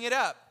and bring it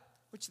up,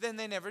 which then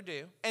they never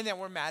do. And then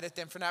we're mad at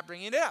them for not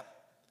bringing it up.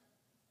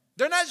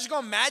 They're not just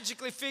going to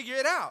magically figure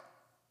it out.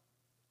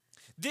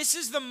 This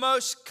is the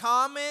most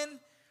common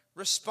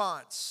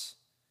response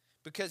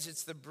because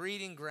it's the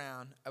breeding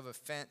ground of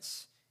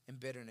offense and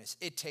bitterness.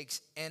 It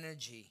takes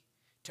energy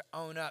to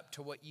own up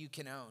to what you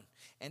can own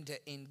and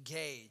to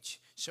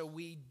engage. So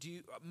we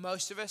do,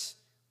 most of us,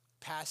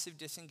 passive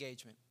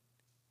disengagement.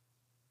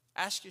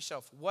 Ask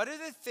yourself, what are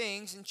the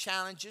things and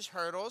challenges,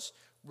 hurdles,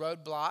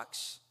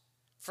 roadblocks,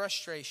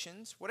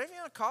 frustrations, whatever you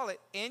want to call it,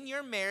 in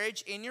your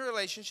marriage, in your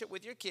relationship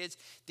with your kids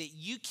that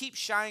you keep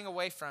shying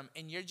away from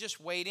and you're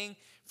just waiting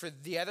for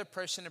the other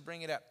person to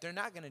bring it up? They're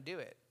not going to do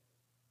it.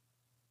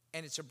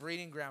 And it's a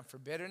breeding ground for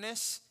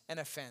bitterness and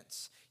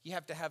offense. You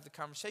have to have the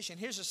conversation.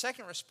 Here's a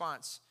second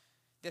response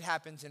that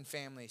happens in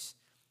families.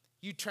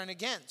 You turn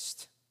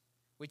against,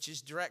 which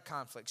is direct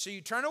conflict. So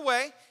you turn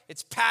away,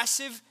 it's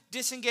passive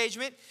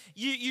disengagement.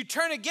 You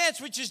turn against,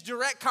 which is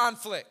direct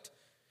conflict.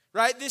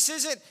 Right? This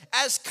isn't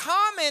as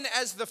common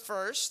as the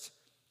first,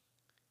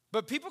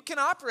 but people can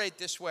operate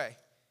this way.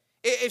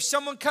 If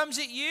someone comes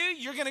at you,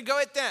 you're going to go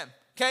at them.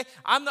 Okay?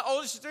 I'm the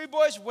oldest of three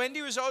boys.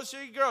 Wendy was the oldest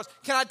of three girls.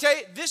 Can I tell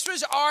you, this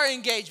was our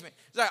engagement.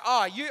 It's like,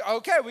 oh, you,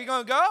 okay, we're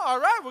going to go? All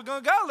right, we're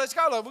going to go. Let's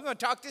go. We're going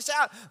to talk this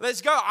out.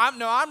 Let's go. I'm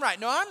right.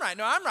 No, I'm right.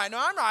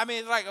 I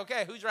mean, it's like,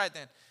 okay, who's right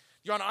then?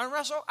 You want to arm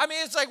wrestle? I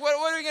mean, it's like, what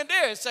are we going to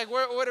do? It's like,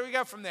 what do we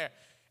got from there?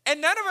 And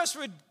none of us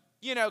would,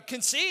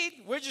 concede.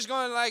 We're just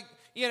going like,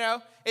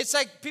 it's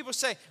like people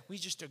say, we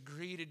just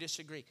agree to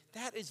disagree.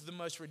 That is the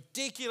most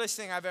ridiculous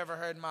thing I've ever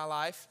heard in my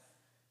life.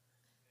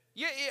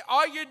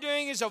 All you're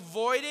doing is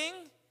avoiding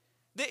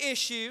the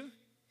issue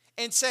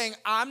and saying,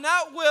 I'm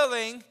not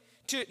willing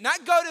to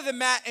not go to the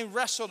mat and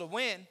wrestle to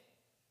win,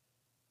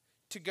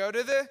 to go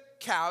to the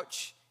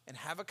couch and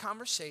have a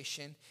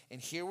conversation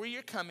and hear where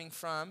you're coming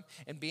from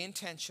and be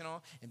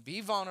intentional and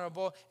be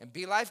vulnerable and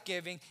be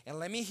life-giving and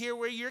let me hear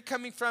where you're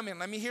coming from and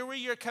let me hear where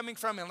you're coming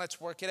from and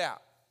let's work it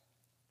out.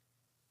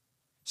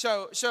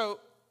 So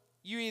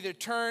you either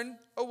turn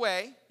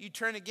away, you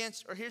turn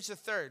against, or here's the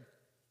third.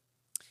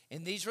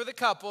 And these were the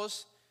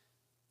couples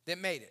that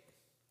made it.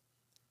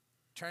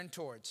 Turn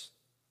towards.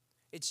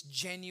 It's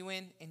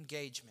genuine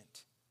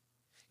engagement.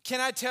 Can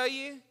I tell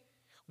you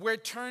where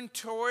turn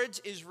towards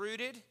is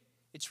rooted?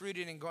 It's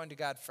rooted in going to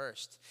God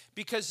first.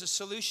 Because the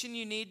solution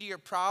you need to your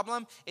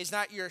problem is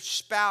not your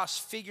spouse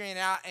figuring it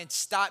out and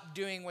stop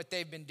doing what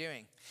they've been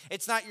doing.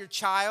 It's not your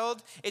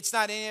child. It's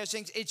not any of those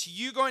things. It's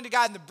you going to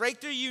God. And the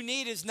breakthrough you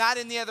need is not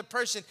in the other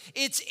person.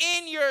 It's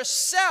in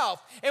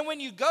yourself. And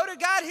when you go to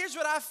God, here's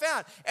what I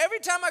found. Every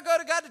time I go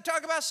to God to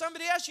talk about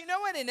somebody else, you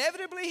know what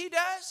inevitably He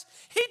does?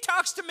 He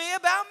talks to me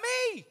about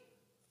me.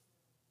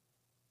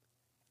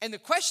 And the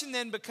question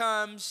then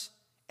becomes,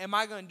 am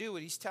I going to do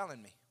what He's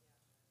telling me?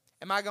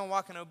 Am I going to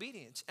walk in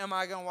obedience? Am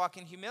I going to walk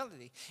in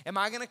humility? Am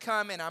I going to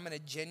come and I'm going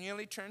to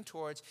genuinely turn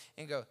towards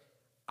and go,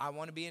 I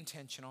want to be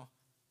intentional,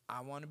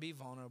 I want to be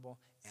vulnerable,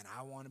 and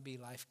I want to be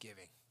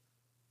life-giving?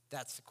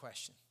 That's the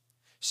question.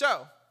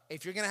 So,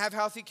 if you're going to have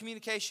healthy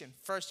communication,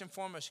 first and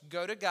foremost,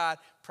 go to God,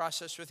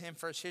 process with Him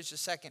first. Here's the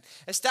second.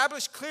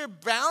 Establish clear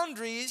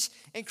boundaries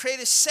and create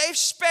a safe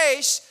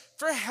space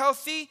for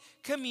healthy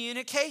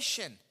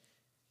communication.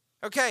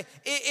 Okay,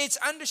 it's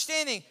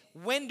understanding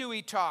when do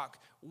we talk?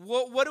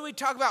 What do we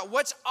talk about?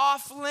 What's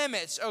off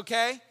limits,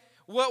 okay?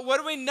 What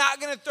are we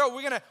not going to throw?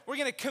 We're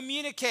going to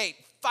communicate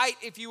fight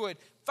if you would.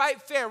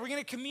 Fight fair. We're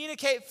going to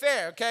communicate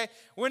fair, okay?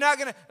 We're not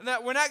going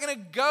to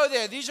go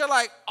there. These are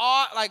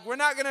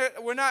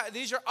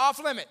these are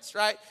off limits,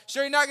 right?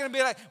 So you're not going to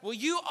be like, well,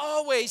 you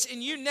always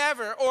and you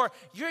never, or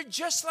you're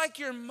just like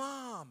your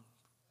mom.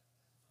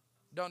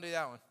 Don't do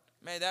that one.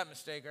 Made that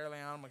mistake early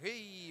on. I'm like,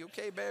 hey,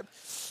 okay, babe.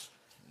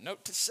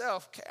 Note to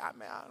self. Okay, I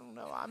don't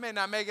know. I may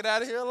not make it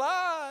out of here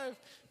alive.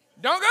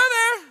 Don't go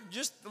there.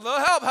 Just a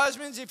little help,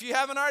 husbands. If you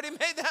haven't already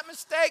made that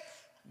mistake,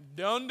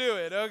 don't do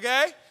it,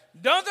 okay?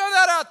 Don't throw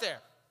that out there.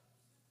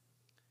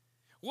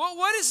 Well,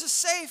 what is a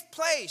safe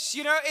place?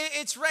 You know,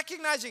 it's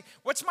recognizing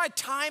what's my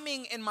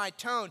timing and my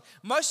tone.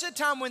 Most of the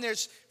time when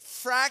there's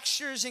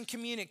fractures in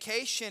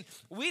communication,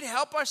 we'd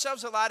help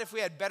ourselves a lot if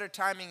we had better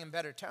timing and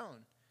better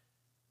tone.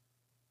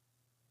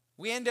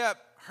 We end up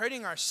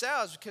hurting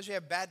ourselves because we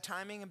have bad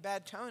timing and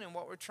bad tone in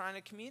what we're trying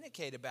to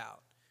communicate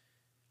about.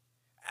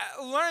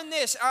 Learn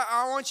this.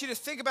 I want you to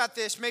think about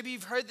this. Maybe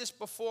you've heard this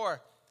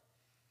before.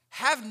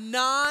 Have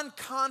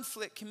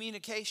non-conflict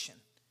communication.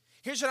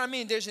 Here's what I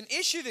mean. There's an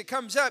issue that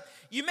comes up.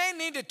 You may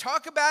need to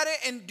talk about it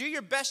and do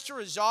your best to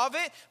resolve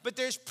it, but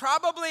there's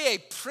probably a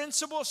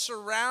principle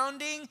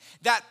surrounding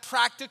that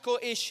practical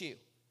issue.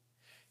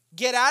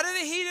 Get out of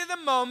the heat of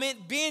the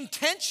moment, be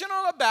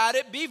intentional about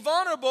it, be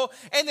vulnerable,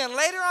 and then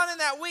later on in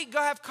that week, go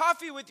have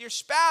coffee with your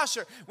spouse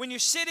or when you're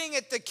sitting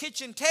at the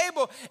kitchen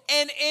table,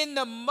 and in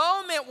the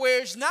moment where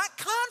there's not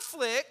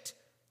conflict,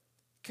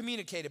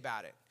 communicate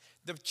about it.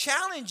 The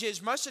challenge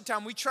is most of the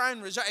time we try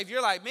and resolve. If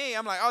you're like me,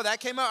 I'm like, oh,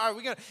 that came up. All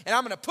right, and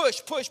I'm going to push.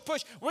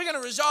 We're going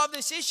to resolve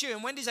this issue.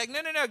 And Wendy's like,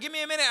 no, give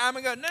me a minute. I'm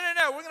going to go,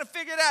 no, we're going to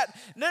figure it out.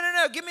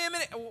 No, give me a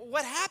minute.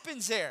 What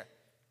happens there?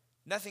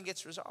 Nothing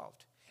gets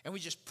resolved. And we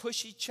just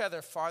push each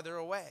other farther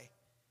away.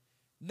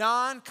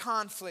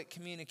 Non-conflict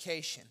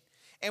communication.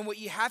 And what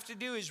you have to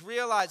do is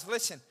realize,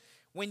 listen,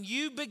 when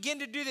you begin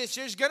to do this,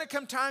 there's going to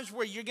come times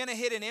where you're going to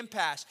hit an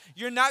impasse.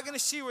 You're not going to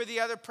see where the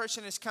other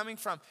person is coming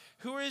from.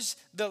 Who is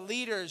the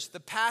leaders,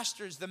 the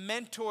pastors, the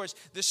mentors,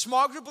 the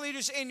small group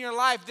leaders in your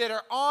life that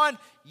are on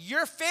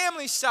your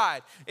family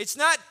side? It's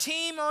not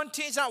team on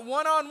team. It's not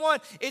one-on-one.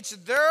 It's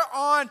they're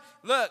on,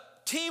 look,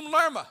 Team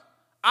Lerma.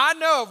 I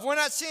know if we're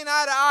not seeing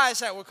eye to eye,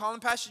 it's like we're calling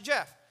Pastor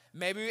Jeff.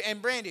 Maybe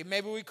and Brandy.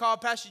 Maybe we call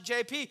Pastor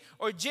JP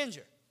or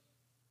Ginger.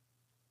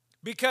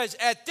 Because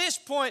at this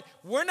point,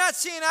 we're not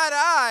seeing eye to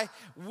eye.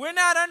 We're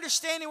not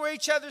understanding where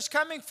each other's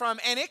coming from.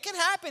 And it can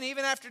happen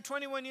even after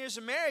 21 years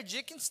of marriage.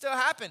 It can still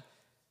happen.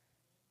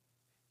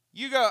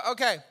 You go,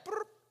 okay,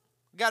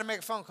 got to make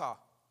a phone call.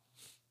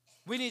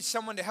 We need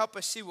someone to help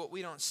us see what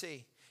we don't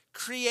see.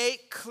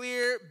 Create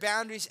clear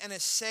boundaries and a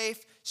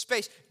safe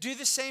space. Do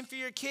the same for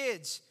your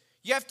kids.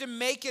 You have to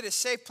make it a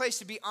safe place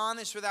to be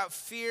honest without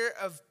fear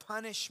of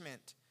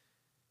punishment.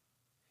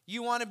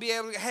 You want to be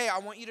able to, hey, I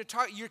want you to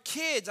talk. Your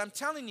kids, I'm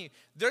telling you,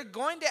 they're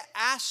going to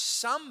ask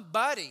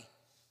somebody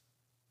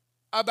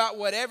about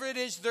whatever it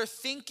is they're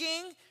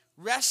thinking,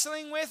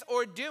 wrestling with,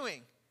 or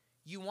doing.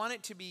 You want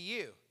it to be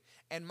you.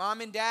 And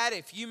mom and dad,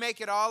 if you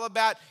make it all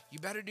about, you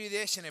better do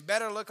this, and it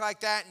better look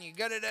like that, and you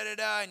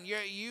da-da-da-da-da, and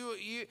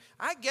you,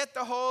 I get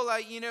the whole,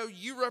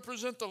 you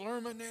represent the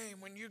Lerma name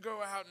when you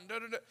go out and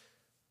da-da-da.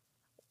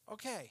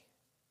 Okay.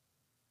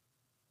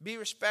 Be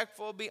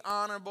respectful, be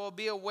honorable,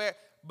 be aware.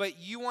 But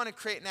you want to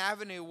create an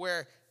avenue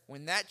where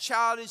when that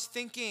child is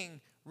thinking,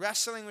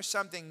 wrestling with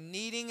something,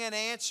 needing an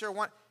answer,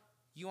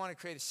 you want to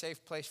create a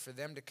safe place for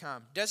them to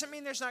come. Doesn't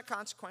mean there's not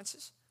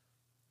consequences,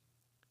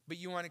 but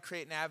you want to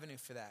create an avenue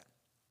for that.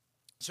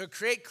 So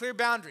create clear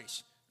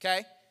boundaries,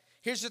 okay?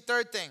 Here's the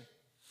third thing.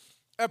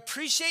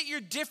 Appreciate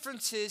your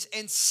differences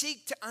and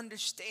seek to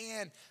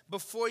understand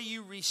before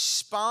you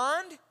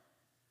respond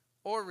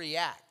or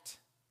react.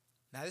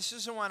 Now, this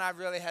is the one I've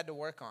really had to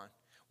work on.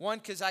 One,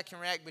 because I can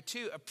react, but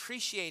two,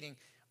 appreciating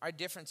our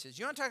differences.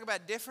 You want to talk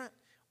about different?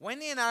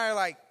 Wendy and I are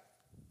like,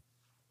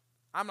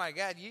 I'm like,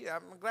 God,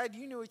 I'm glad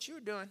you knew what you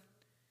were doing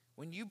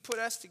when you put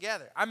us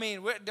together. I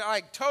mean, we're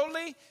like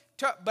totally,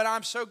 but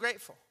I'm so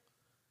grateful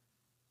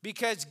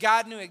because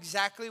God knew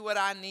exactly what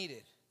I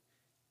needed.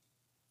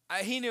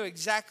 He knew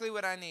exactly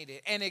what I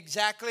needed and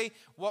exactly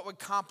what would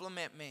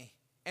complement me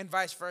and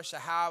vice versa,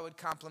 how I would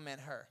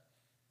complement her.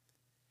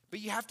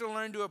 But you have to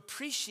learn to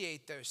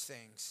appreciate those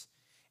things.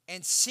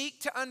 And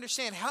seek to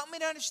understand. Help me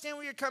to understand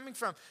where you're coming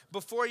from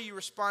before you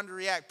respond or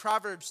react.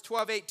 Proverbs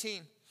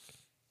 12:18.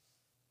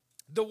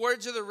 The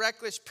words of the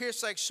reckless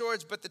pierce like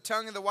swords, but the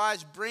tongue of the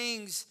wise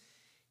brings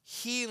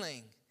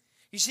healing.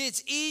 You see,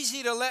 it's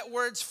easy to let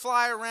words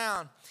fly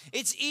around.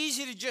 It's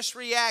easy to just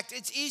react.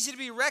 It's easy to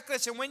be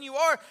reckless. And when you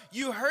are,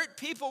 you hurt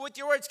people with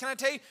your words. Can I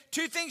tell you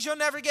two things you'll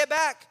never get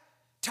back?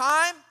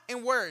 Time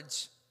and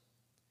words.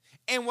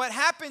 And what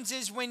happens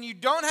is when you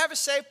don't have a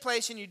safe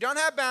place and you don't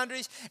have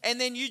boundaries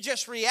and then you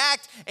just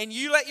react and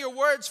you let your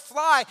words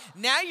fly,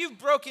 now you've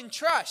broken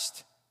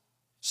trust.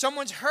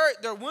 Someone's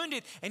hurt, they're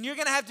wounded, and you're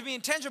going to have to be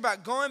intentional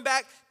about going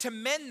back to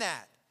mend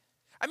that.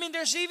 I mean,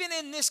 there's even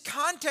in this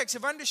context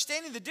of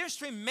understanding the difference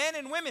between men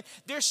and women,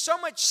 there's so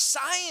much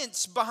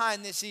science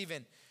behind this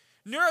even.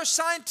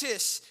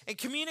 Neuroscientists and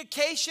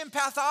communication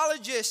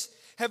pathologists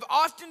have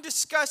often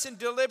discussed and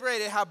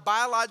deliberated how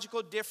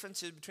biological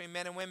differences between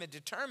men and women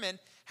determine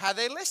how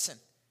they listen.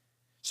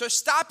 So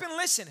stop and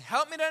listen.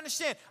 Help me to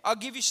understand. I'll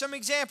give you some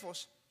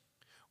examples.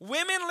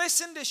 Women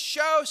listen to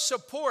show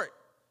support.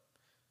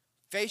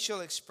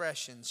 Facial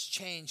expressions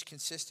change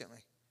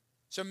consistently.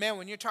 So men,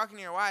 when you're talking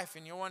to your wife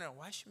and you're wondering,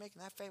 why is she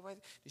making that face?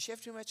 Does she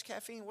have too much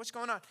caffeine? What's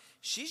going on?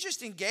 She's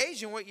just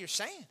engaged in what you're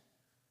saying.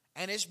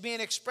 And it's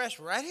being expressed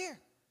right here.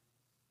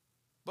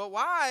 But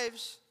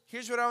wives,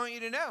 here's what I want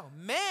you to know.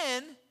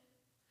 Men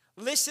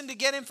listen to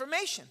get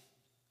information.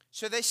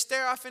 So they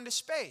stare off into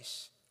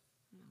space.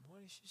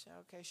 What did she say?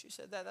 Okay, she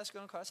said that. That's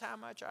going to cost how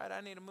much? All right,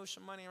 I need to move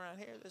some money around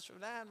here. This or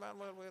that. Blah,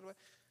 blah, blah, blah.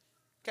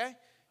 Okay?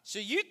 So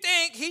you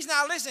think he's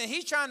not listening.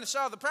 He's trying to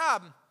solve the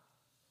problem.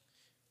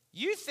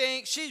 You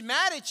think she's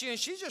mad at you and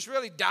she's just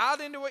really dialed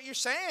into what you're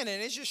saying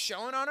and it's just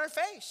showing on her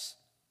face.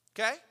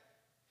 Okay?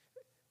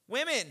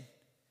 Women,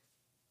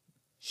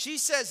 she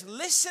says,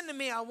 listen to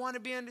me. I want to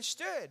be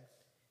understood.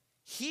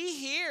 He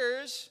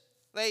hears,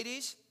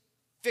 ladies,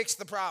 fix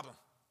the problem.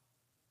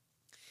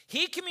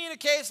 He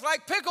communicates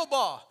like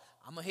pickleball.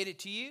 I'm going to hit it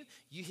to you.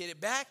 You hit it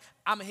back.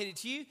 I'm going to hit it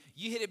to you.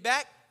 You hit it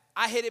back.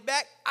 I hit it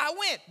back. I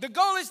win. The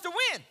goal is to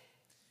win.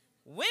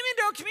 Women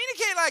don't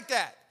communicate like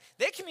that.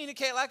 They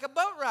communicate like a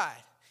boat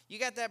ride. You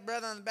got that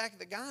brother on the back of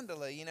the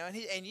gondola, you know,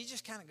 and you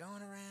just kind of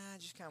going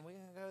around, we're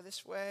going to go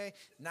this way.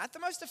 Not the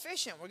most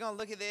efficient. We're going to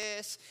look at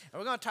this, and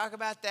we're going to talk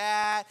about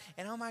that,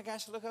 and oh my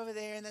gosh, look over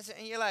there, and that's it.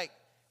 And you're like,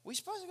 we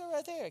supposed to go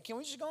right there. Can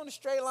we just go in a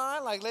straight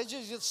line? Like, let's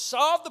just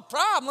solve the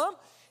problem.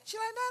 She's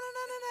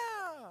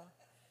like, no.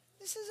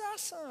 This is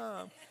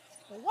awesome.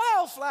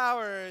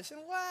 Wildflowers,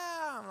 and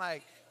wow. I'm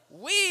like,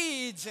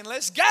 weeds, and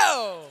let's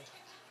go.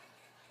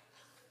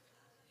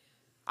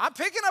 I'm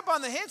picking up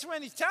on the hints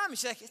when he's telling me.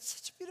 She's like, it's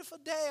such a beautiful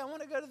day. I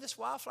want to go to this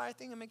wildflower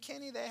thing in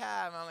Mckinney they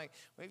have. I'm like,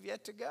 we've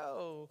yet to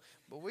go.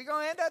 But we're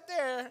going to end up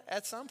there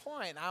at some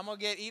point. I'm going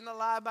to get eaten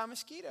alive by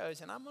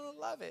mosquitoes, and I'm going to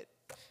love it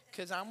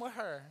because I'm with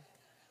her.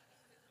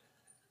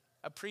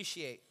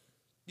 Appreciate.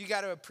 You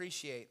got to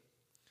appreciate.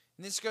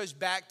 And this goes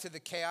back to the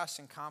chaos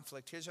and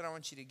conflict. Here's what I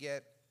want you to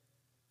get.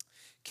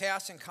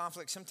 Chaos and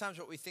conflict. Sometimes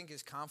what we think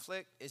is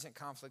conflict isn't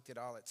conflict at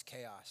all. It's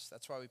chaos.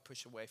 That's why we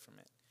push away from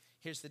it.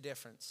 Here's the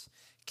difference.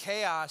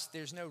 Chaos,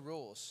 there's no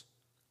rules.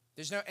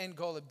 There's no end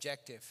goal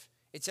objective.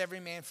 It's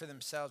every man for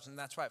themselves, and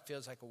that's why it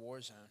feels like a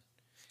war zone.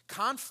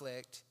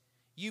 Conflict,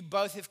 you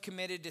both have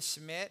committed to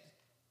submit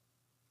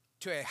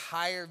to a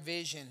higher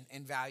vision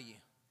and value.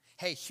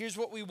 Hey, here's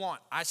what we want.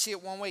 I see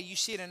it one way, you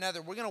see it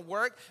another. We're going to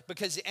work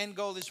because the end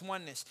goal is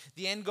oneness.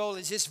 The end goal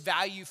is this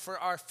value for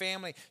our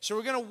family. So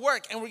we're going to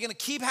work, and we're going to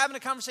keep having a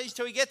conversation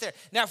until we get there.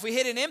 Now, if we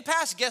hit an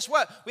impasse, guess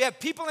what? We have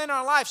people in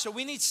our life, so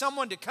we need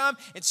someone to come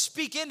and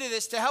speak into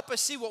this to help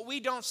us see what we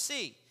don't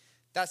see.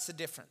 That's the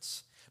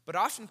difference. But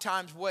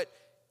oftentimes, what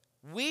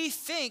we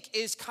think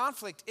is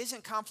conflict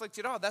isn't conflict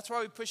at all. That's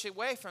why we push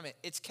away from it.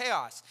 It's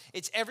chaos.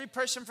 It's every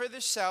person for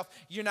themselves.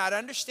 You're not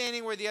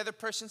understanding where the other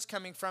person's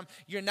coming from.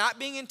 You're not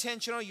being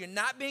intentional. You're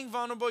not being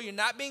vulnerable. You're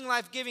not being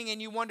life-giving.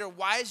 And you wonder,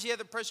 why is the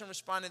other person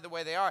responding the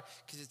way they are?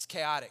 Because it's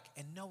chaotic.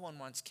 And no one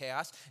wants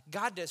chaos.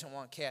 God doesn't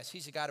want chaos.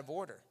 He's a God of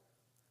order.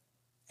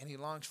 And he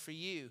longs for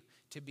you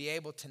to be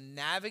able to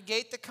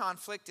navigate the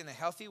conflict in a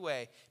healthy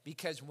way.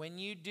 Because when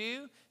you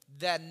do,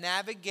 the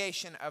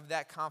navigation of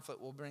that conflict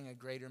will bring a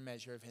greater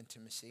measure of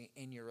intimacy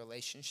in your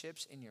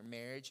relationships, in your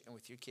marriage, and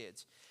with your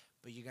kids.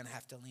 But you're going to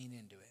have to lean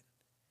into it.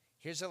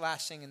 Here's the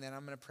last thing, and then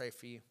I'm going to pray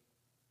for you.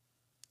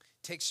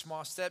 Take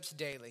small steps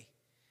daily,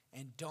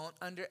 and don't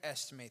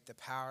underestimate the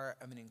power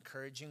of an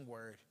encouraging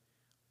word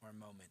or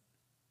moment.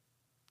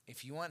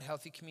 If you want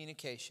healthy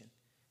communication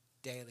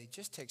daily,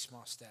 just take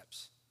small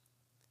steps.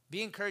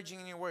 Be encouraging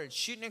in your words.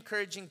 Shoot an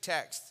encouraging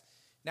text.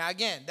 Now,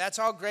 again, that's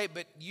all great,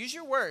 but use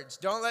your words.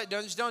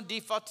 Don't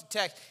default to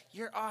text.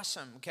 You're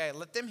awesome, okay?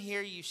 Let them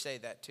hear you say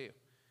that too.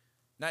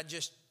 Not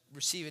just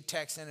receive a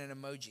text and an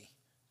emoji,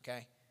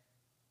 okay?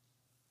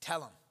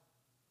 Tell them.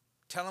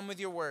 Tell them with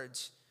your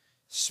words.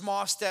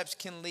 Small steps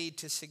can lead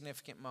to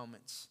significant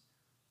moments.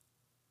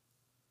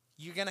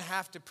 You're going to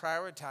have to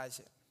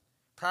prioritize it.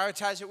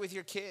 Prioritize it with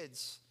your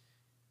kids.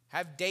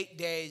 Have date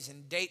days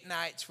and date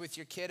nights with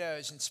your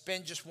kiddos and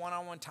spend just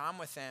one-on-one time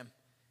with them.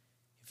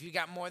 If you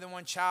got more than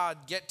one child,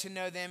 get to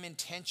know them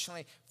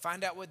intentionally.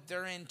 Find out what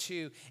they're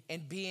into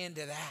and be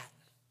into that.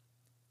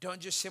 Don't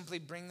just simply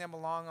bring them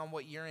along on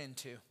what you're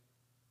into.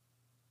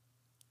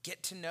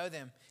 Get to know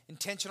them.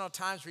 Intentional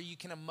times where you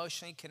can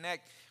emotionally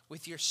connect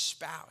with your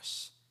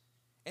spouse.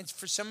 And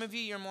for some of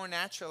you, you're more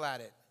natural at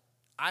it.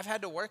 I've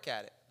had to work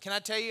at it. Can I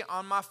tell you,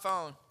 on my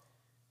phone,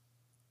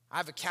 I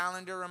have a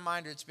calendar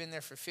reminder. It's been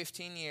there for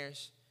 15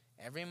 years.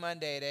 Every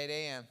Monday at 8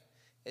 a.m.,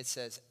 it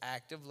says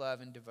act of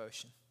love and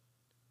devotion.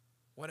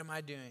 What am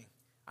I doing?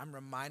 I'm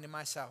reminding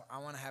myself I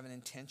want to have an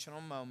intentional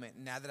moment.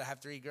 Now that I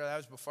have 3 girls, that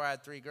was before I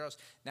had 3 girls.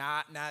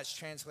 Now it's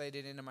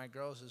translated into my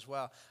girls as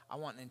well. I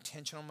want an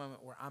intentional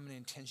moment where I'm going to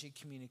intentionally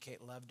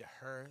communicate love to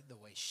her the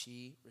way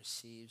she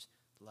receives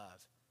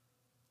love.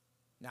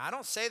 Now, I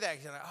don't say that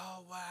because like,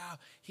 oh,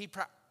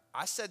 wow.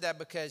 I said that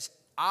because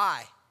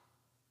I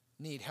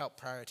need help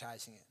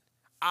prioritizing it.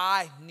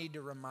 I need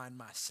to remind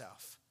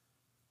myself.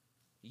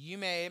 It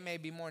may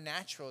be more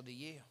natural to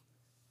you,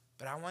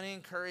 but I want to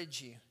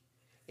encourage you.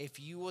 If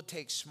you will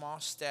take small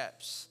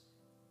steps,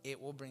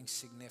 it will bring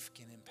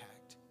significant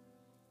impact.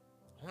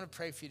 I want to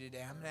pray for you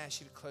today. I'm going to ask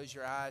you to close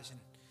your eyes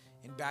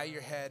and bow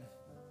your head.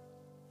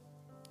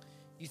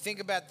 You think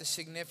about the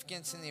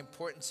significance and the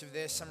importance of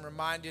this. I'm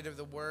reminded of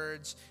the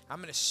words. I'm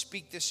going to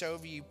speak this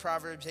over you.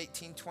 Proverbs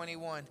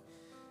 18:21.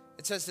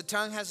 It says, the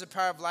tongue has the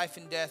power of life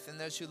and death, and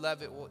those who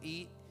love it will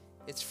eat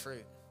its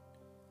fruit.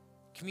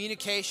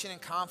 Communication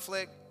and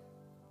conflict,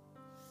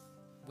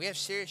 we have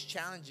serious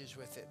challenges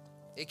with it.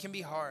 It can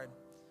be hard.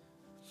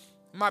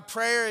 My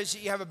prayer is that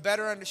you have a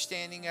better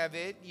understanding of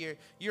it.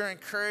 You're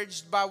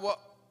encouraged by what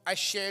I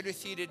shared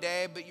with you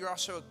today, but you're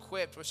also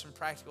equipped with some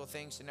practical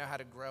things to know how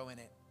to grow in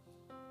it.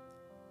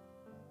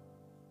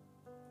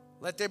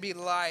 Let there be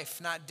life,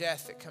 not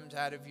death, that comes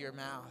out of your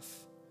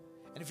mouth.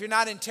 And if you're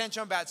not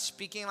intentional about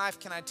speaking life,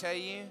 can I tell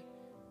you,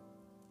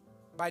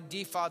 by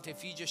default,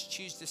 if you just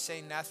choose to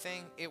say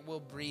nothing, it will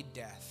breed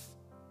death.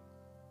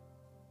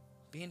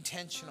 Be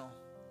intentional.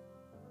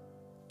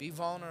 Be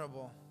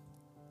vulnerable.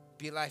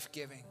 Be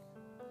life-giving.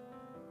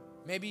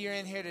 Maybe you're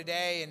in here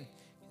today and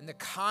the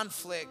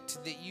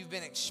conflict that you've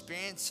been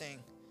experiencing,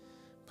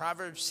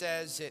 Proverbs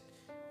says that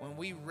when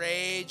we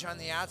rage on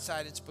the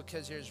outside, it's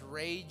because there's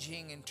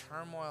raging and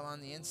turmoil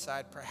on the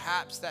inside.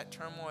 Perhaps that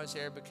turmoil is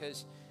there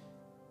because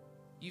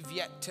you've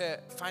yet to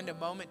find a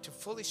moment to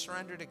fully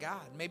surrender to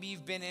God. Maybe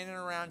you've been in and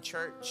around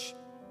church.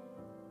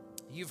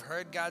 You've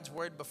heard God's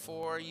word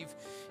before. You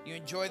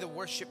enjoy the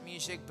worship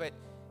music, but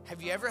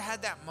have you ever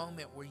had that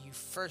moment where you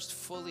first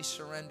fully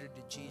surrendered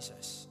to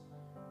Jesus?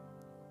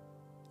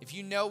 If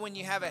you know when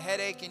you have a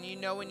headache and you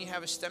know when you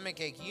have a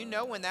stomach ache, you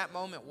know when that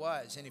moment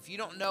was. And if you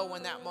don't know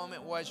when that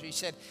moment was where you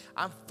said,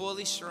 I'm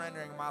fully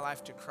surrendering my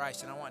life to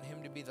Christ and I want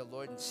him to be the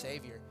Lord and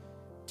Savior,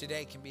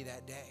 today can be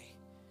that day.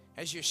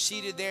 As you're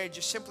seated there,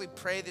 just simply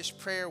pray this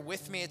prayer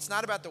with me. It's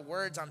not about the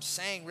words I'm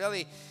saying.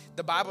 Really,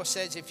 the Bible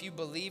says if you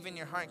believe in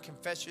your heart and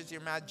confess with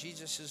your mouth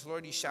Jesus is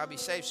Lord, you shall be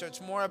saved. So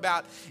it's more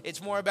about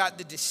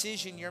the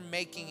decision you're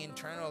making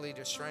internally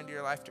to surrender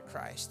your life to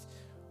Christ.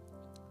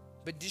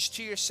 But just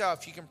to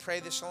yourself, you can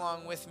pray this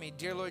along with me.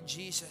 Dear Lord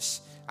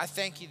Jesus, I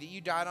thank you that you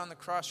died on the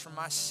cross for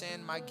my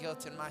sin, my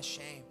guilt, and my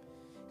shame.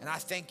 And I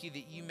thank you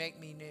that you make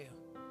me new.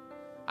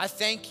 I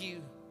thank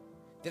you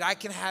that I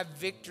can have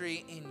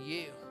victory in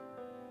you.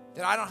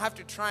 That I don't have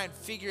to try and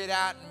figure it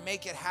out and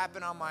make it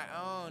happen on my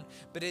own.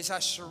 But as I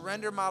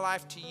surrender my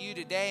life to you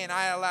today and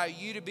I allow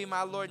you to be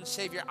my Lord and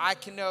Savior, I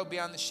can know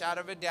beyond the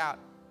shadow of a doubt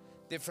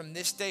that from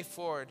this day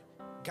forward,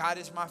 God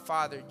is my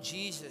Father.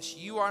 Jesus,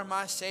 you are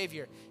my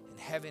Savior. And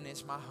heaven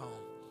is my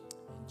home.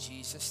 In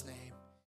Jesus' name.